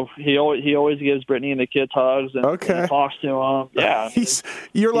him, he always gives Brittany and the kids hugs and he talks to them. Yeah,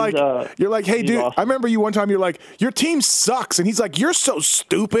 you're like, hey, dude, awesome. I remember you one time. You're like, your team sucks, and he's like, you're so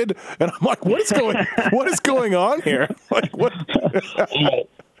stupid, and I'm like, what is going on here? Like, what?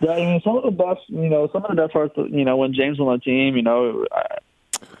 Yeah, I mean, some of the best parts, when James was on the team,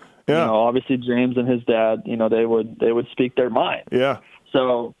 obviously James and his dad, they would speak their mind. Yeah.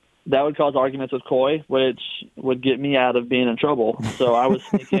 So that would cause arguments with Coy, which would get me out of being in trouble. So I would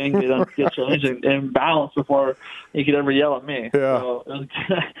sneak in, get changed, and balance before he could ever yell at me. Yeah. So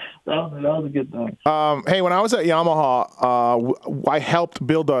that was a good thing. Hey, when I was at Yamaha, I helped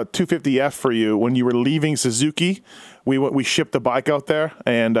build a 250F for you when you were leaving Suzuki. We shipped the bike out there,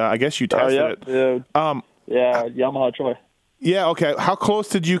 and I guess you tested it. Dude. Yamaha Troy. Yeah, okay. How close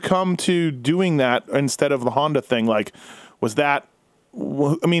did you come to doing that instead of the Honda thing? Like, was that...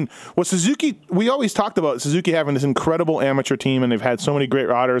 I mean, was Suzuki, we always talked about Suzuki having this incredible amateur team, and they've had so many great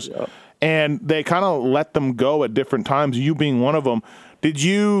riders, and they kind of let them go at different times, you being one of them. Did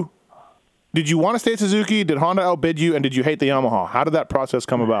you want to stay at Suzuki? Did Honda outbid you, and did you hate the Yamaha? How did that process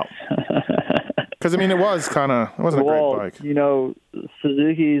come about? Because, I mean, it wasn't a great bike.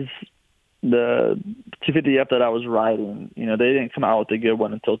 Suzuki's, the 250F that I was riding, they didn't come out with a good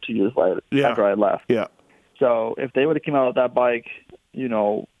one until 2 years later after I left. Yeah. So if they would have come out with that bike,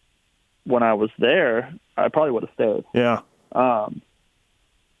 when I was there, I probably would have stayed. Yeah.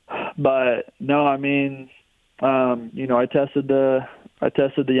 But no, I mean, I tested the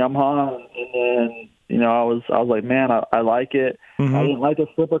Yamaha, and then I was like, man, I like it. Mm-hmm. I didn't like the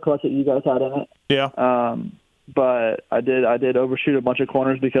slipper clutch that you guys had in it. Yeah. But I did overshoot a bunch of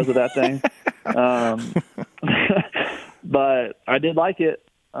corners because of that thing. But I did like it.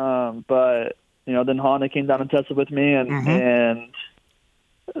 But then Honda came down and tested with me, and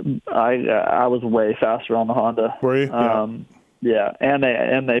I was way faster on the Honda. Were you? Yeah,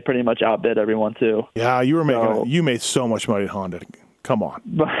 and they pretty much outbid everyone too. Yeah, you made so much money at Honda. Come on,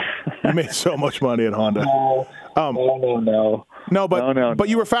 you made so much money at Honda. No, but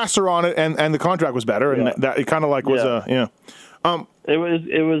you were faster on it, and the contract was better, and that it kind of like was It was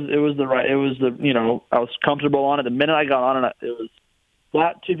I was comfortable on it. The minute I got on it,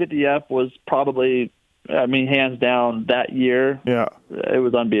 that 250F was probably, hands down that year. Yeah, it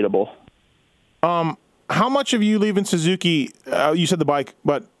was unbeatable. How much of you leaving Suzuki? You said the bike,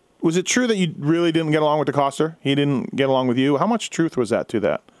 but was it true that you really didn't get along with DeCoster? He didn't get along with you. How much truth was that to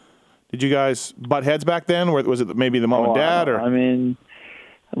that? Did you guys butt heads back then, or was it maybe the mom and dad? Or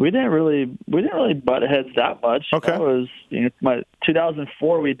we didn't really butt heads that much. Okay, that was my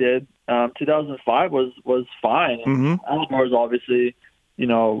 2004. We did, 2005 was fine. Mm-hmm. Outdoors, obviously,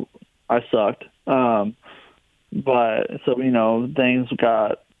 I sucked. But so, things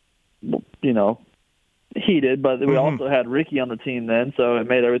got, heated, but we also had Ricky on the team then, so it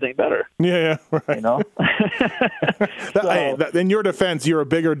made everything better. Yeah, right. In your defense, you're a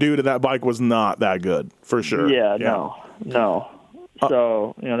bigger dude, and that bike was not that good, for sure. Yeah. No.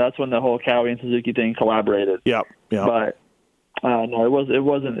 So, that's when the whole Cowie and Suzuki thing collaborated. Yep. But no, it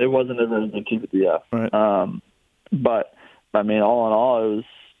wasn't a very good TBF. Right. But I mean, all in all, it was.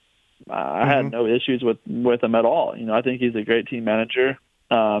 I had no issues with him at all. I think he's a great team manager.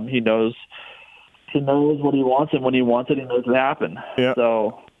 He knows what he wants, and when he wants it, he makes it happen. Yeah.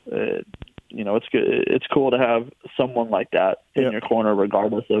 So, it's good. It's cool to have someone like that in your corner,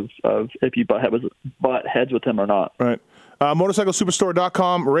 regardless of if you butt heads with him or not. Right.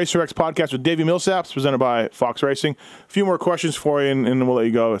 MotorcycleSuperstore.com, Racer X podcast with Davi Millsaps, presented by Fox Racing. A few more questions for you, and we'll let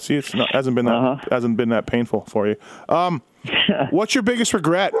you go. See, hasn't been that painful for you. What's your biggest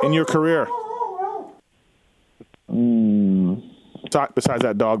regret in your career? Besides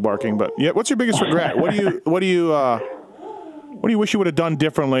that dog barking, but yeah, what's your biggest regret? What do you wish you would have done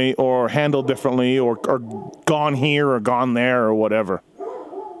differently, or handled differently, or gone here or gone there or whatever?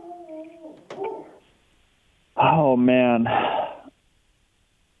 Oh man, I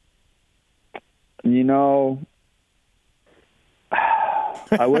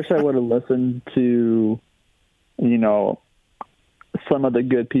wish I would have listened to, some of the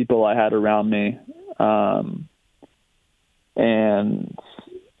good people I had around me, and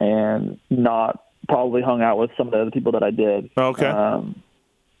not probably hung out with some of the other people that I did. Okay.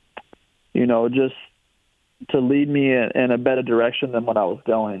 Just to lead me in a better direction than what I was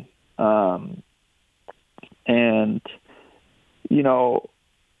going. And,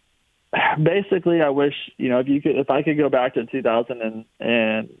 basically I wish, if I could go back to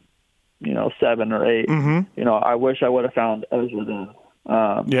 2007 or 8, I wish I would have found Ezra then.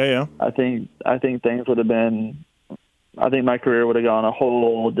 Yeah. I think things would have been, I think my career would have gone a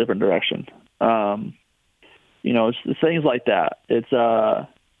whole different direction. It's things like that. It's,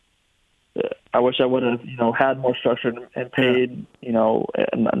 I wish I would have, had more structure and paid,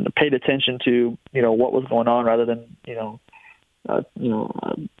 and paid attention to, what was going on rather than,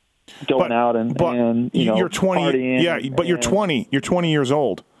 going out and you're 20. partying. Yeah, but you're 20. You're 20 years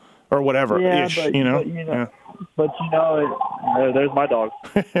old, or whatever. Yeah, ish, there's my dog.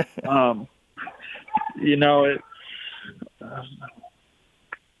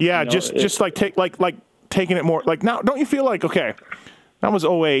 Just taking it more like now. Don't you feel like, okay, that was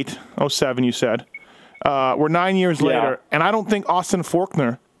 08, 07, you said. We're 9 years later, and I don't think Austin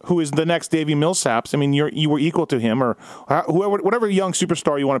Faulkner, who is the next Davi Millsaps, I mean, you were equal to him, or whoever, whatever young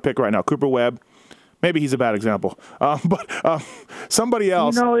superstar you want to pick right now. Cooper Webb, maybe he's a bad example, but somebody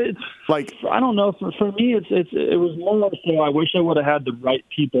else. It's like, I don't know. For me, it was more so I wish I would have had the right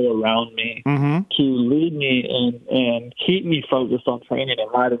people around me to lead me and keep me focused on training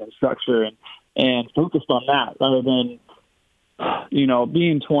and riding and structure and focused on that rather than,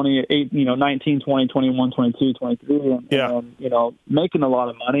 being 28, 19, 20, 21, 22, 23, and making a lot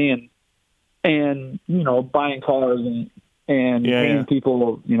of money and buying cars and paying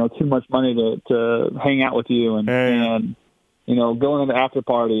people, too much money to hang out with you and going into after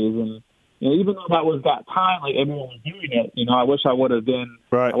parties. And, even though that was that time, like everyone was doing it, I wish I would have been,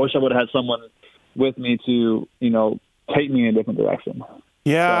 I wish I would have had someone with me to, take me in a different direction.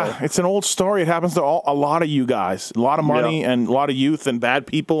 Yeah, it's an old story. It happens to a lot of you guys. A lot of money and a lot of youth and bad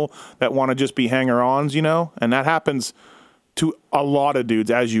people that want to just be hanger-ons, and that happens to a lot of dudes,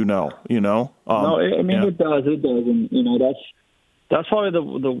 as you know. It does. It does, and that's probably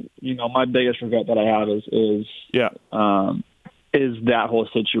the my biggest regret that I have is that whole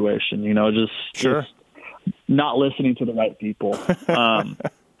situation. Just not listening to the right people.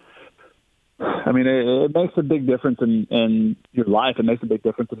 It makes a big difference in your life. It makes a big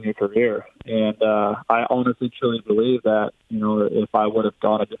difference in your career. And I honestly, truly believe that, if I would have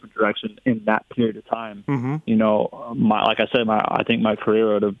gone a different direction in that period of time, I think my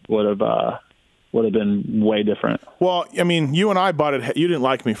career would have been way different. Well, you and I butted. You didn't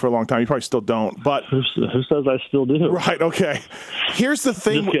like me for a long time. You probably still don't. But who says I still do? Right. Okay. Here's the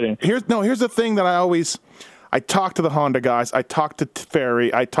thing. Just kidding. Here's the thing that I talk to the Honda guys. I talk to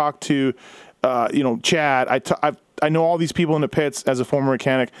Ferry. I talk to, Chad. I know all these people in the pits as a former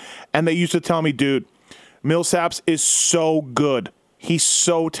mechanic, and they used to tell me, dude, Millsaps is so good. He's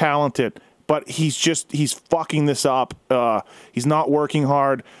so talented, but he's fucking this up. He's not working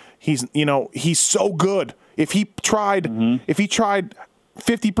hard. He's so good. If he tried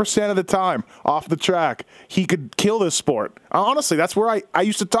 50% of the time off the track, he could kill this sport. Honestly, that's where I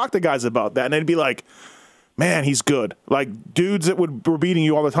used to talk to guys about that, and they'd be like, man, he's good. Like, dudes that were beating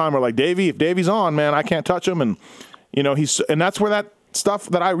you all the time are like, Davey, if Davey's on, man, I can't touch him. And, you know, and that's where that stuff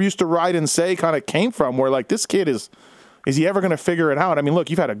that I used to write and say kind of came from, where, like, this kid is he ever going to figure it out? I mean, look,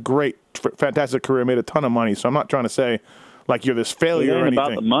 you've had a great, fantastic career, made a ton of money, so I'm not trying to say, like, you're this failure or anything.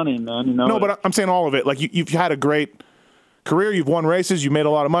 About the money, man. You know, no, but I'm saying all of it. Like, you've had a great career. You've won races. You've made a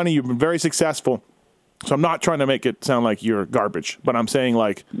lot of money. You've been very successful. So I'm not trying to make it sound like you're garbage, but I'm saying,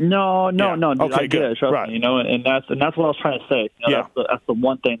 like, no, dude, okay, I get it, trust right. me, you know, and that's what I was trying to say. You know, that's the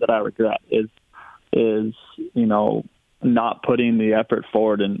one thing that I regret is you know, not putting the effort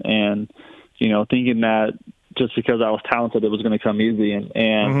forward and you know, thinking that just because I was talented, it was going to come easy,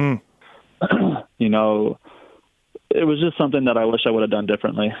 and you know, it was just something that I wish I would have done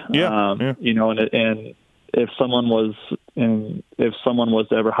differently. Yeah. You know, and if someone was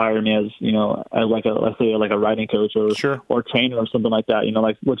to ever hire me as, you know, as like let's say like a riding coach or trainer or something like that, you know,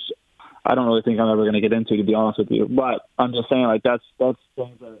 like, which I don't really think I'm ever going to get into, to be honest with you. But I'm just saying, like, that's things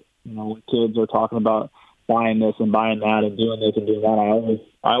that, you know, when kids are talking about buying this and buying that and doing this and doing that,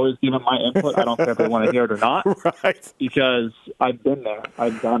 I always give them my input. I don't care if they want to hear it or not, right? Because I've been there,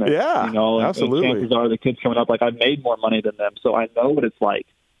 I've done it. Yeah, you know, absolutely. And chances are the kids coming up, like, I've made more money than them, so I know what it's like.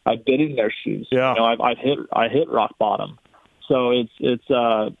 I've been in their shoes. Yeah. You know, I hit rock bottom. So it's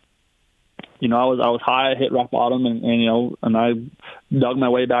you know, I was high, I hit rock bottom, and you know, and I dug my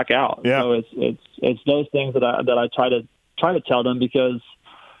way back out. Yeah. So it's those things that I try to tell them, because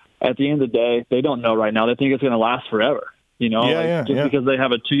at the end of the day, they don't know right now. They think it's going to last forever. You know, because they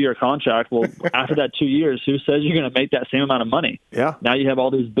have a 2-year contract. Well, after that 2 years, who says you're going to make that same amount of money? Yeah. Now you have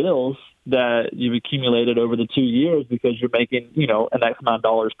all these bills that you've accumulated over the 2 years because you're making, you know, an X amount of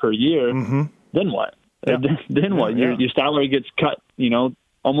dollars per year. Mm-hmm. Then what? Yeah. Then what? Yeah. Your salary gets cut, you know,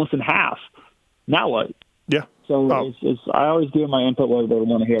 almost in half. Now what? Yeah. So I always give my input whether they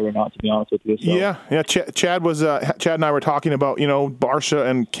want to hear it or not, to be honest with you. So. Yeah. Chad and I were talking about, you know, Barsha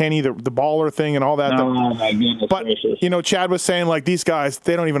and Kenny, the baller thing and all that. Oh, my goodness but, gracious. you know, Chad was saying, like, these guys,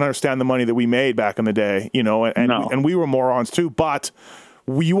 they don't even understand the money that we made back in the day, you know, and we were morons too. But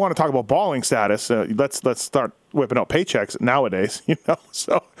you want to talk about balling status, let's start whipping out paychecks nowadays, you know.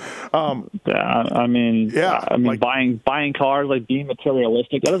 So, I mean, like, buying cars, like, being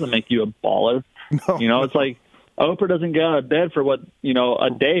materialistic, that doesn't make you a baller. No. You know, it's like, Oprah doesn't get out of bed for what, you know, a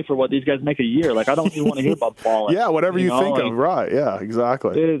day for what these guys make a year. Like, I don't even want to hear about balling. Yeah, whatever you think like, of, right? Yeah,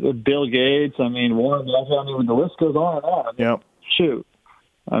 exactly. Bill Gates, I mean, Warren Buffett, I mean, the list goes on and on. I mean, shoot.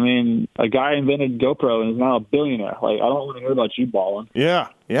 I mean, a guy invented GoPro and is now a billionaire. Like, I don't want to hear about you balling. Yeah,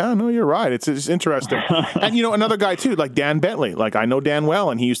 no, you're right. It's interesting. And, you know, another guy, too, like Dan Bentley. Like, I know Dan well,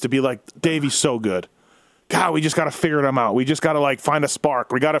 and he used to be like, Davey's so good. God, we just got to figure him out. We just got to, like, find a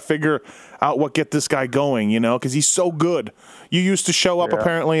spark. We got to figure out what get this guy going, you know, because he's so good. You used to show up,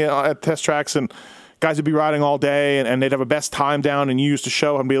 apparently, at test tracks, and guys would be riding all day, and they'd have a best time down, and you used to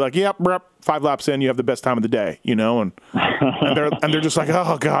show up and be like, yep, 5 laps in, you have the best time of the day, you know, and they're just like,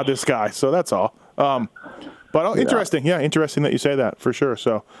 oh, God, this guy. So that's all. But interesting. Yeah, interesting that you say that, for sure.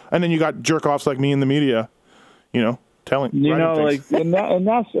 So, and then you got jerk-offs like me in the media, you know, telling, you know, things. like, and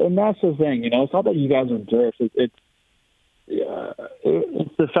that's the thing, you know. It's not that you guys are jerks. It's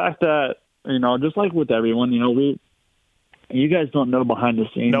the fact that, you know, just like with everyone, you know, you guys don't know behind the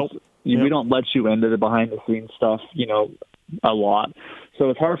scenes. Nope. We don't let you into the behind the scenes stuff, you know, a lot.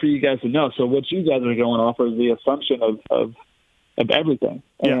 So it's hard for you guys to know. So what you guys are going off is the assumption of everything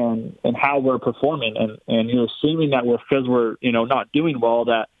and how we're performing, and you're assuming that because we're, you know, not doing well,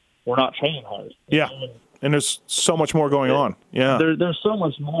 that we're not training hard. Yeah. And there's so much more going on. Yeah. There's so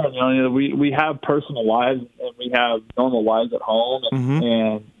much more. You know, we have personal lives and we have normal lives at home,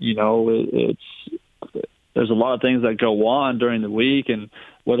 and you know, there's a lot of things that go on during the week, and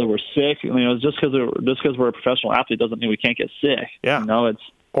whether we're sick, you know, just because we're a professional athlete doesn't mean we can't get sick. Yeah. You know,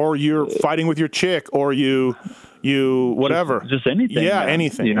 or you're fighting with your chick, or you whatever. Just anything. Yeah, man.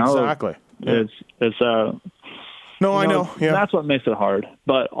 anything. You know, exactly. Yeah. It's No, I know. Yeah. That's what makes it hard.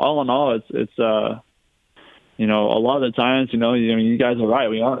 But all in all, it's you know, a lot of the times, you know, you guys are right.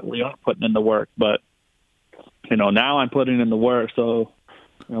 We aren't putting in the work, but you know, now I'm putting in the work, so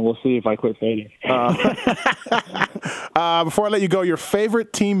you know, we'll see if I quit fading. Before I let you go, your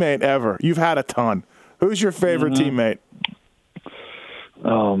favorite teammate ever? You've had a ton. Who's your favorite teammate?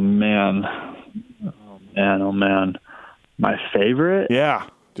 Oh man, my favorite? Yeah,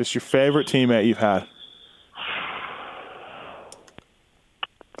 just your favorite teammate you've had.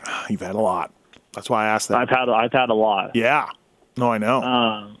 You've had a lot. That's why I asked that. I've had a lot. Yeah. No, I know.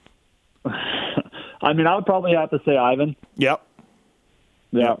 I mean, I would probably have to say Ivan. Yep.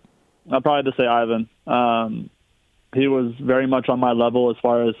 Yeah. I'd probably have to say Ivan. He was very much on my level as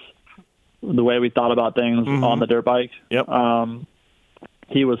far as the way we thought about things on the dirt bike. Yep.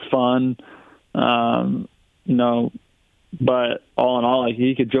 He was fun, you know, but all in all, like,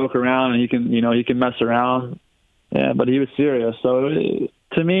 he could joke around and he can mess around. Yeah, but he was serious. So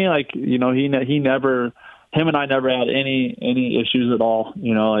to me, like, you know, him and I never had any issues at all.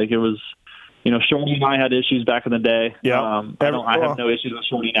 You know, like, it was, you know, Shorty and I had issues back in the day. Yeah. I have no issues with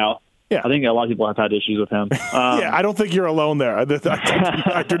Shorty now. Yeah. I think a lot of people have had issues with him. Yeah, I don't think you're alone there. I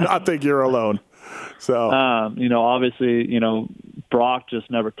do not think you're alone. So, you know, obviously, you know, Brock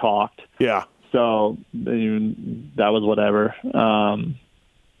just never talked. Yeah. So that was whatever.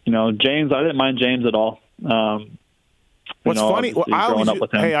 You know, James, I didn't mind James at all. What's funny,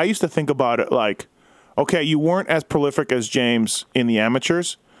 I used to think about it like, okay, you weren't as prolific as James in the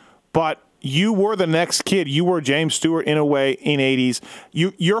amateurs, but you were the next kid. You were James Stewart in a way in 80s.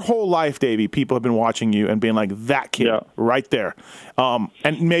 Your whole life, Davey, people have been watching you and being like, that kid right there.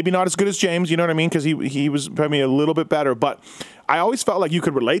 And maybe not as good as James, you know what I mean? Because he was probably a little bit better. But I always felt like you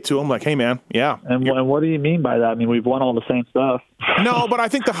could relate to him. Like, hey, man, yeah. And what do you mean by that? I mean, we've won all the same stuff. No, but I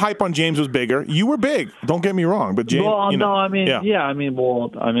think the hype on James was bigger. You were big. Don't get me wrong. But James, I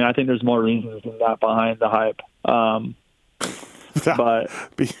think there's more reasons than that behind the hype. But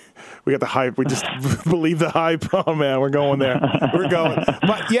we got the hype. We just believe the hype. Oh man, we're going there. We're going.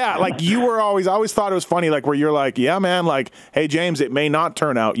 But yeah, like I always thought it was funny, like where you're like, yeah, man, like, hey, James, it may not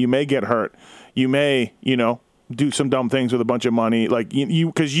turn out. You may get hurt. You may, you know, do some dumb things with a bunch of money. Like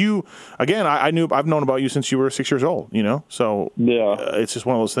because again, I've known about you since you were 6 years old, you know? So yeah, it's just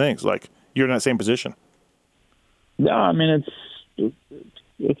one of those things. Like, you're in that same position. Yeah. I mean,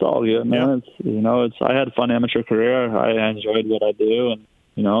 it's all good, man. Yeah. I had a fun amateur career. I enjoyed what I do, and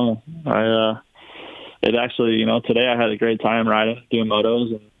you know, it actually, you know, today I had a great time riding, doing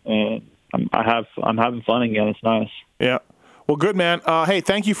motos, and I'm having fun again. It's nice. Yeah. Well, good, man. Hey,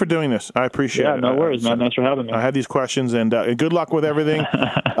 thank you for doing this. I appreciate it. Yeah, no worries, man. Thanks for having me. I had these questions, and good luck with everything.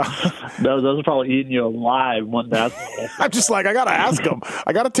 Those are probably eating you alive. I'm just like, I got to ask him.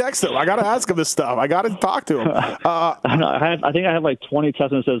 I got to text him. I got to ask him this stuff. I got to talk to him. I think I have like 20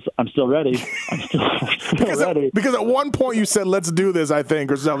 texts that says, I'm still ready. I'm still ready. Because at one point you said, let's do this, I think,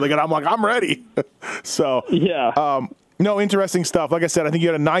 or something, and I'm like, I'm ready. So, yeah. No, interesting stuff. Like I said, I think you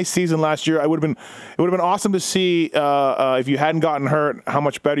had a nice season last year. It would have been awesome to see if you hadn't gotten hurt, how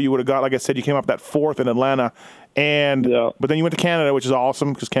much better you would have got. Like I said, you came up that fourth in Atlanta, but then you went to Canada, which is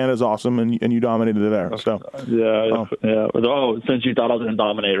awesome because Canada's awesome, and you dominated it there. So yeah. Oh, since you thought I was going to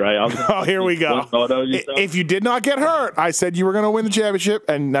dominate, right? Here we go. If you did not get hurt, I said you were going to win the championship,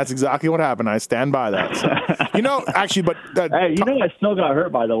 and that's exactly what happened. I stand by that. So, actually, but hey, I still got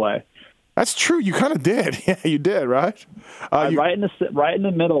hurt, by the way. That's true. You kind of did. Yeah, you did, right? Right in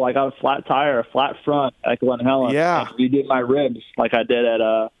the middle, I got a flat tire, a flat front at Glen Helen. Yeah. And redid my ribs like I did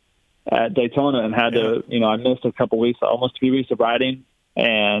at Daytona, and had to, I missed a couple weeks, almost 3 weeks of riding,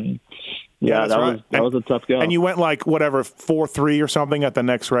 and that was a tough go. And you went like whatever 4-3 or something at the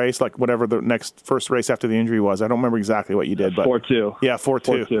next race, like whatever the first race after the injury was. I don't remember exactly what you did, but 4-2. Yeah,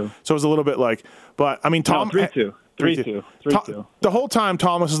 4-2. So it was a little bit like, but I mean, Tom. No, 3-2. 3-2. The whole time,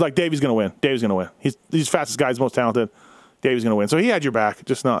 Thomas is like, Davey's going to win. Davey's going to win. He's the fastest guy. He's most talented. Davey's going to win. So he had your back,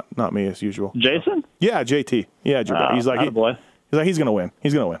 just not me as usual. Jason? Yeah, JT. He had your back. He's like, he's going to win.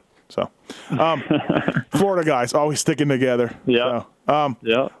 He's going to win. So, Florida guys always sticking together. Yeah. So,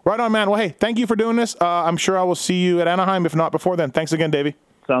 yeah. Right on, man. Well, hey, thank you for doing this. I'm sure I will see you at Anaheim, if not before then. Thanks again, Davey.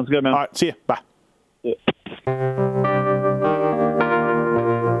 Sounds good, man. All right. See you. Bye. Yeah.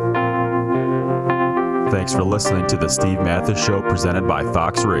 Thanks for listening to the Steve Mathis Show presented by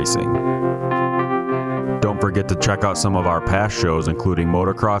Fox Racing. Don't forget to check out some of our past shows, including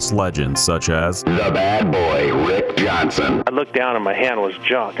motocross legends such as the bad boy, Rick Johnson. I looked down and my hand was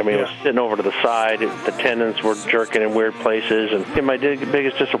junk. I mean, it was sitting over to the side. The tendons were jerking in weird places. And my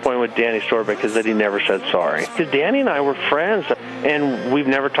biggest disappointment with Danny Sorbeck is that he never said sorry. Because Danny and I were friends, and we've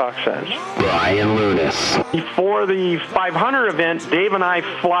never talked since. Brian Lunas. Before the 500 event, Dave and I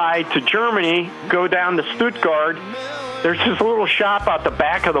fly to Germany, go down to Stuttgart. There's this little shop out the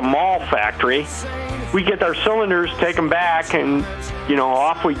back of the mall factory. We get our cylinders, take them back, and,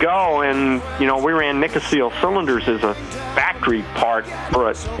 off we go. And, we ran Nicosil cylinders as a back factory part for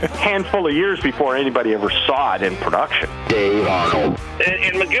a handful of years before anybody ever saw it in production. Dave Arnold.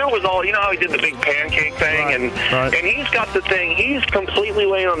 And McGill was all, you know how he did the big pancake thing? And he's got the thing, he's completely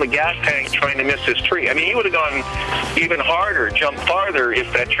laying on the gas tank trying to miss his tree. I mean, he would have gone even harder, jumped farther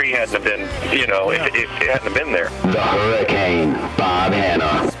if that tree hadn't have been, if it hadn't have been there. The Hurricane, Bob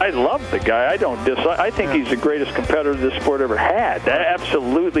Hanna. I love the guy. I think he's the greatest competitor this sport ever had.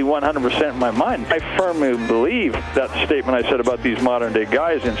 Absolutely 100% in my mind. I firmly believe that statement I said about these modern-day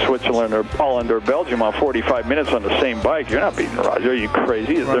guys in Switzerland or Holland or Belgium on 45 minutes on the same bike. You're not beating Roger. Are you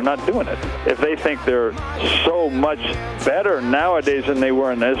crazy? They're not doing it. If they think they're so much better nowadays than they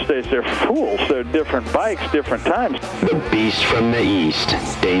were in those days, they're fools. They're different bikes, different times. The Beast from the East,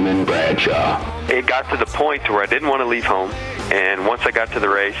 Damon Bradshaw. It got to the point where I didn't want to leave home. And once I got to the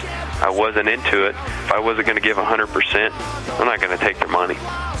race, I wasn't into it. If I wasn't going to give 100%, I'm not going to take their money.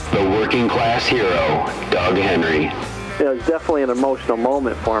 The working class hero, Doug Henry. It was definitely an emotional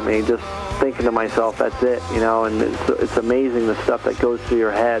moment for me, just thinking to myself, that's it, and it's amazing the stuff that goes through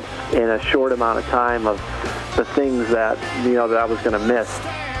your head in a short amount of time of the things that, that I was going to miss.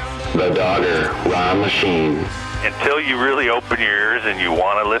 The Dogger, Ron Lachine. Until you really open your ears and you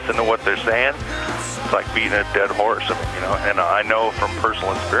want to listen to what they're saying, it's like beating a dead horse. And I know from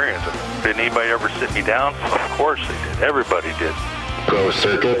personal experience, did anybody ever sit me down? Of course they did. Everybody did. Pro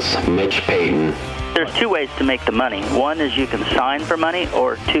Circuits, Mitch Payton. There's two ways to make the money. One is you can sign for money,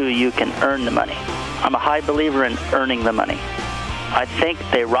 or two, you can earn the money. I'm a high believer in earning the money. I think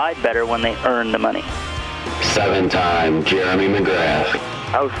they ride better when they earn the money. 7-time Jeremy McGrath.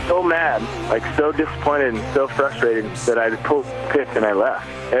 I was so mad, so disappointed and so frustrated that I pulled the pick and I left.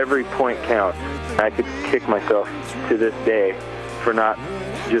 Every point counts. I could kick myself to this day for not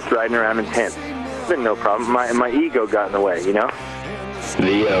just riding around in tents. It's been no problem. My ego got in the way,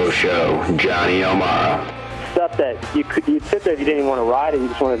 The O Show, Johnny O'Mara. Stuff that you'd sit there if you didn't want to ride it, you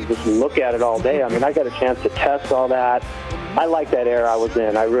just wanted to just look at it all day. I mean, I got a chance to test all that. I like that era I was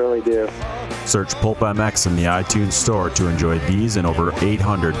in. I really do. Search Pulp MX in the iTunes store to enjoy these and over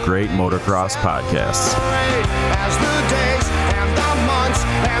 800 great motocross podcasts.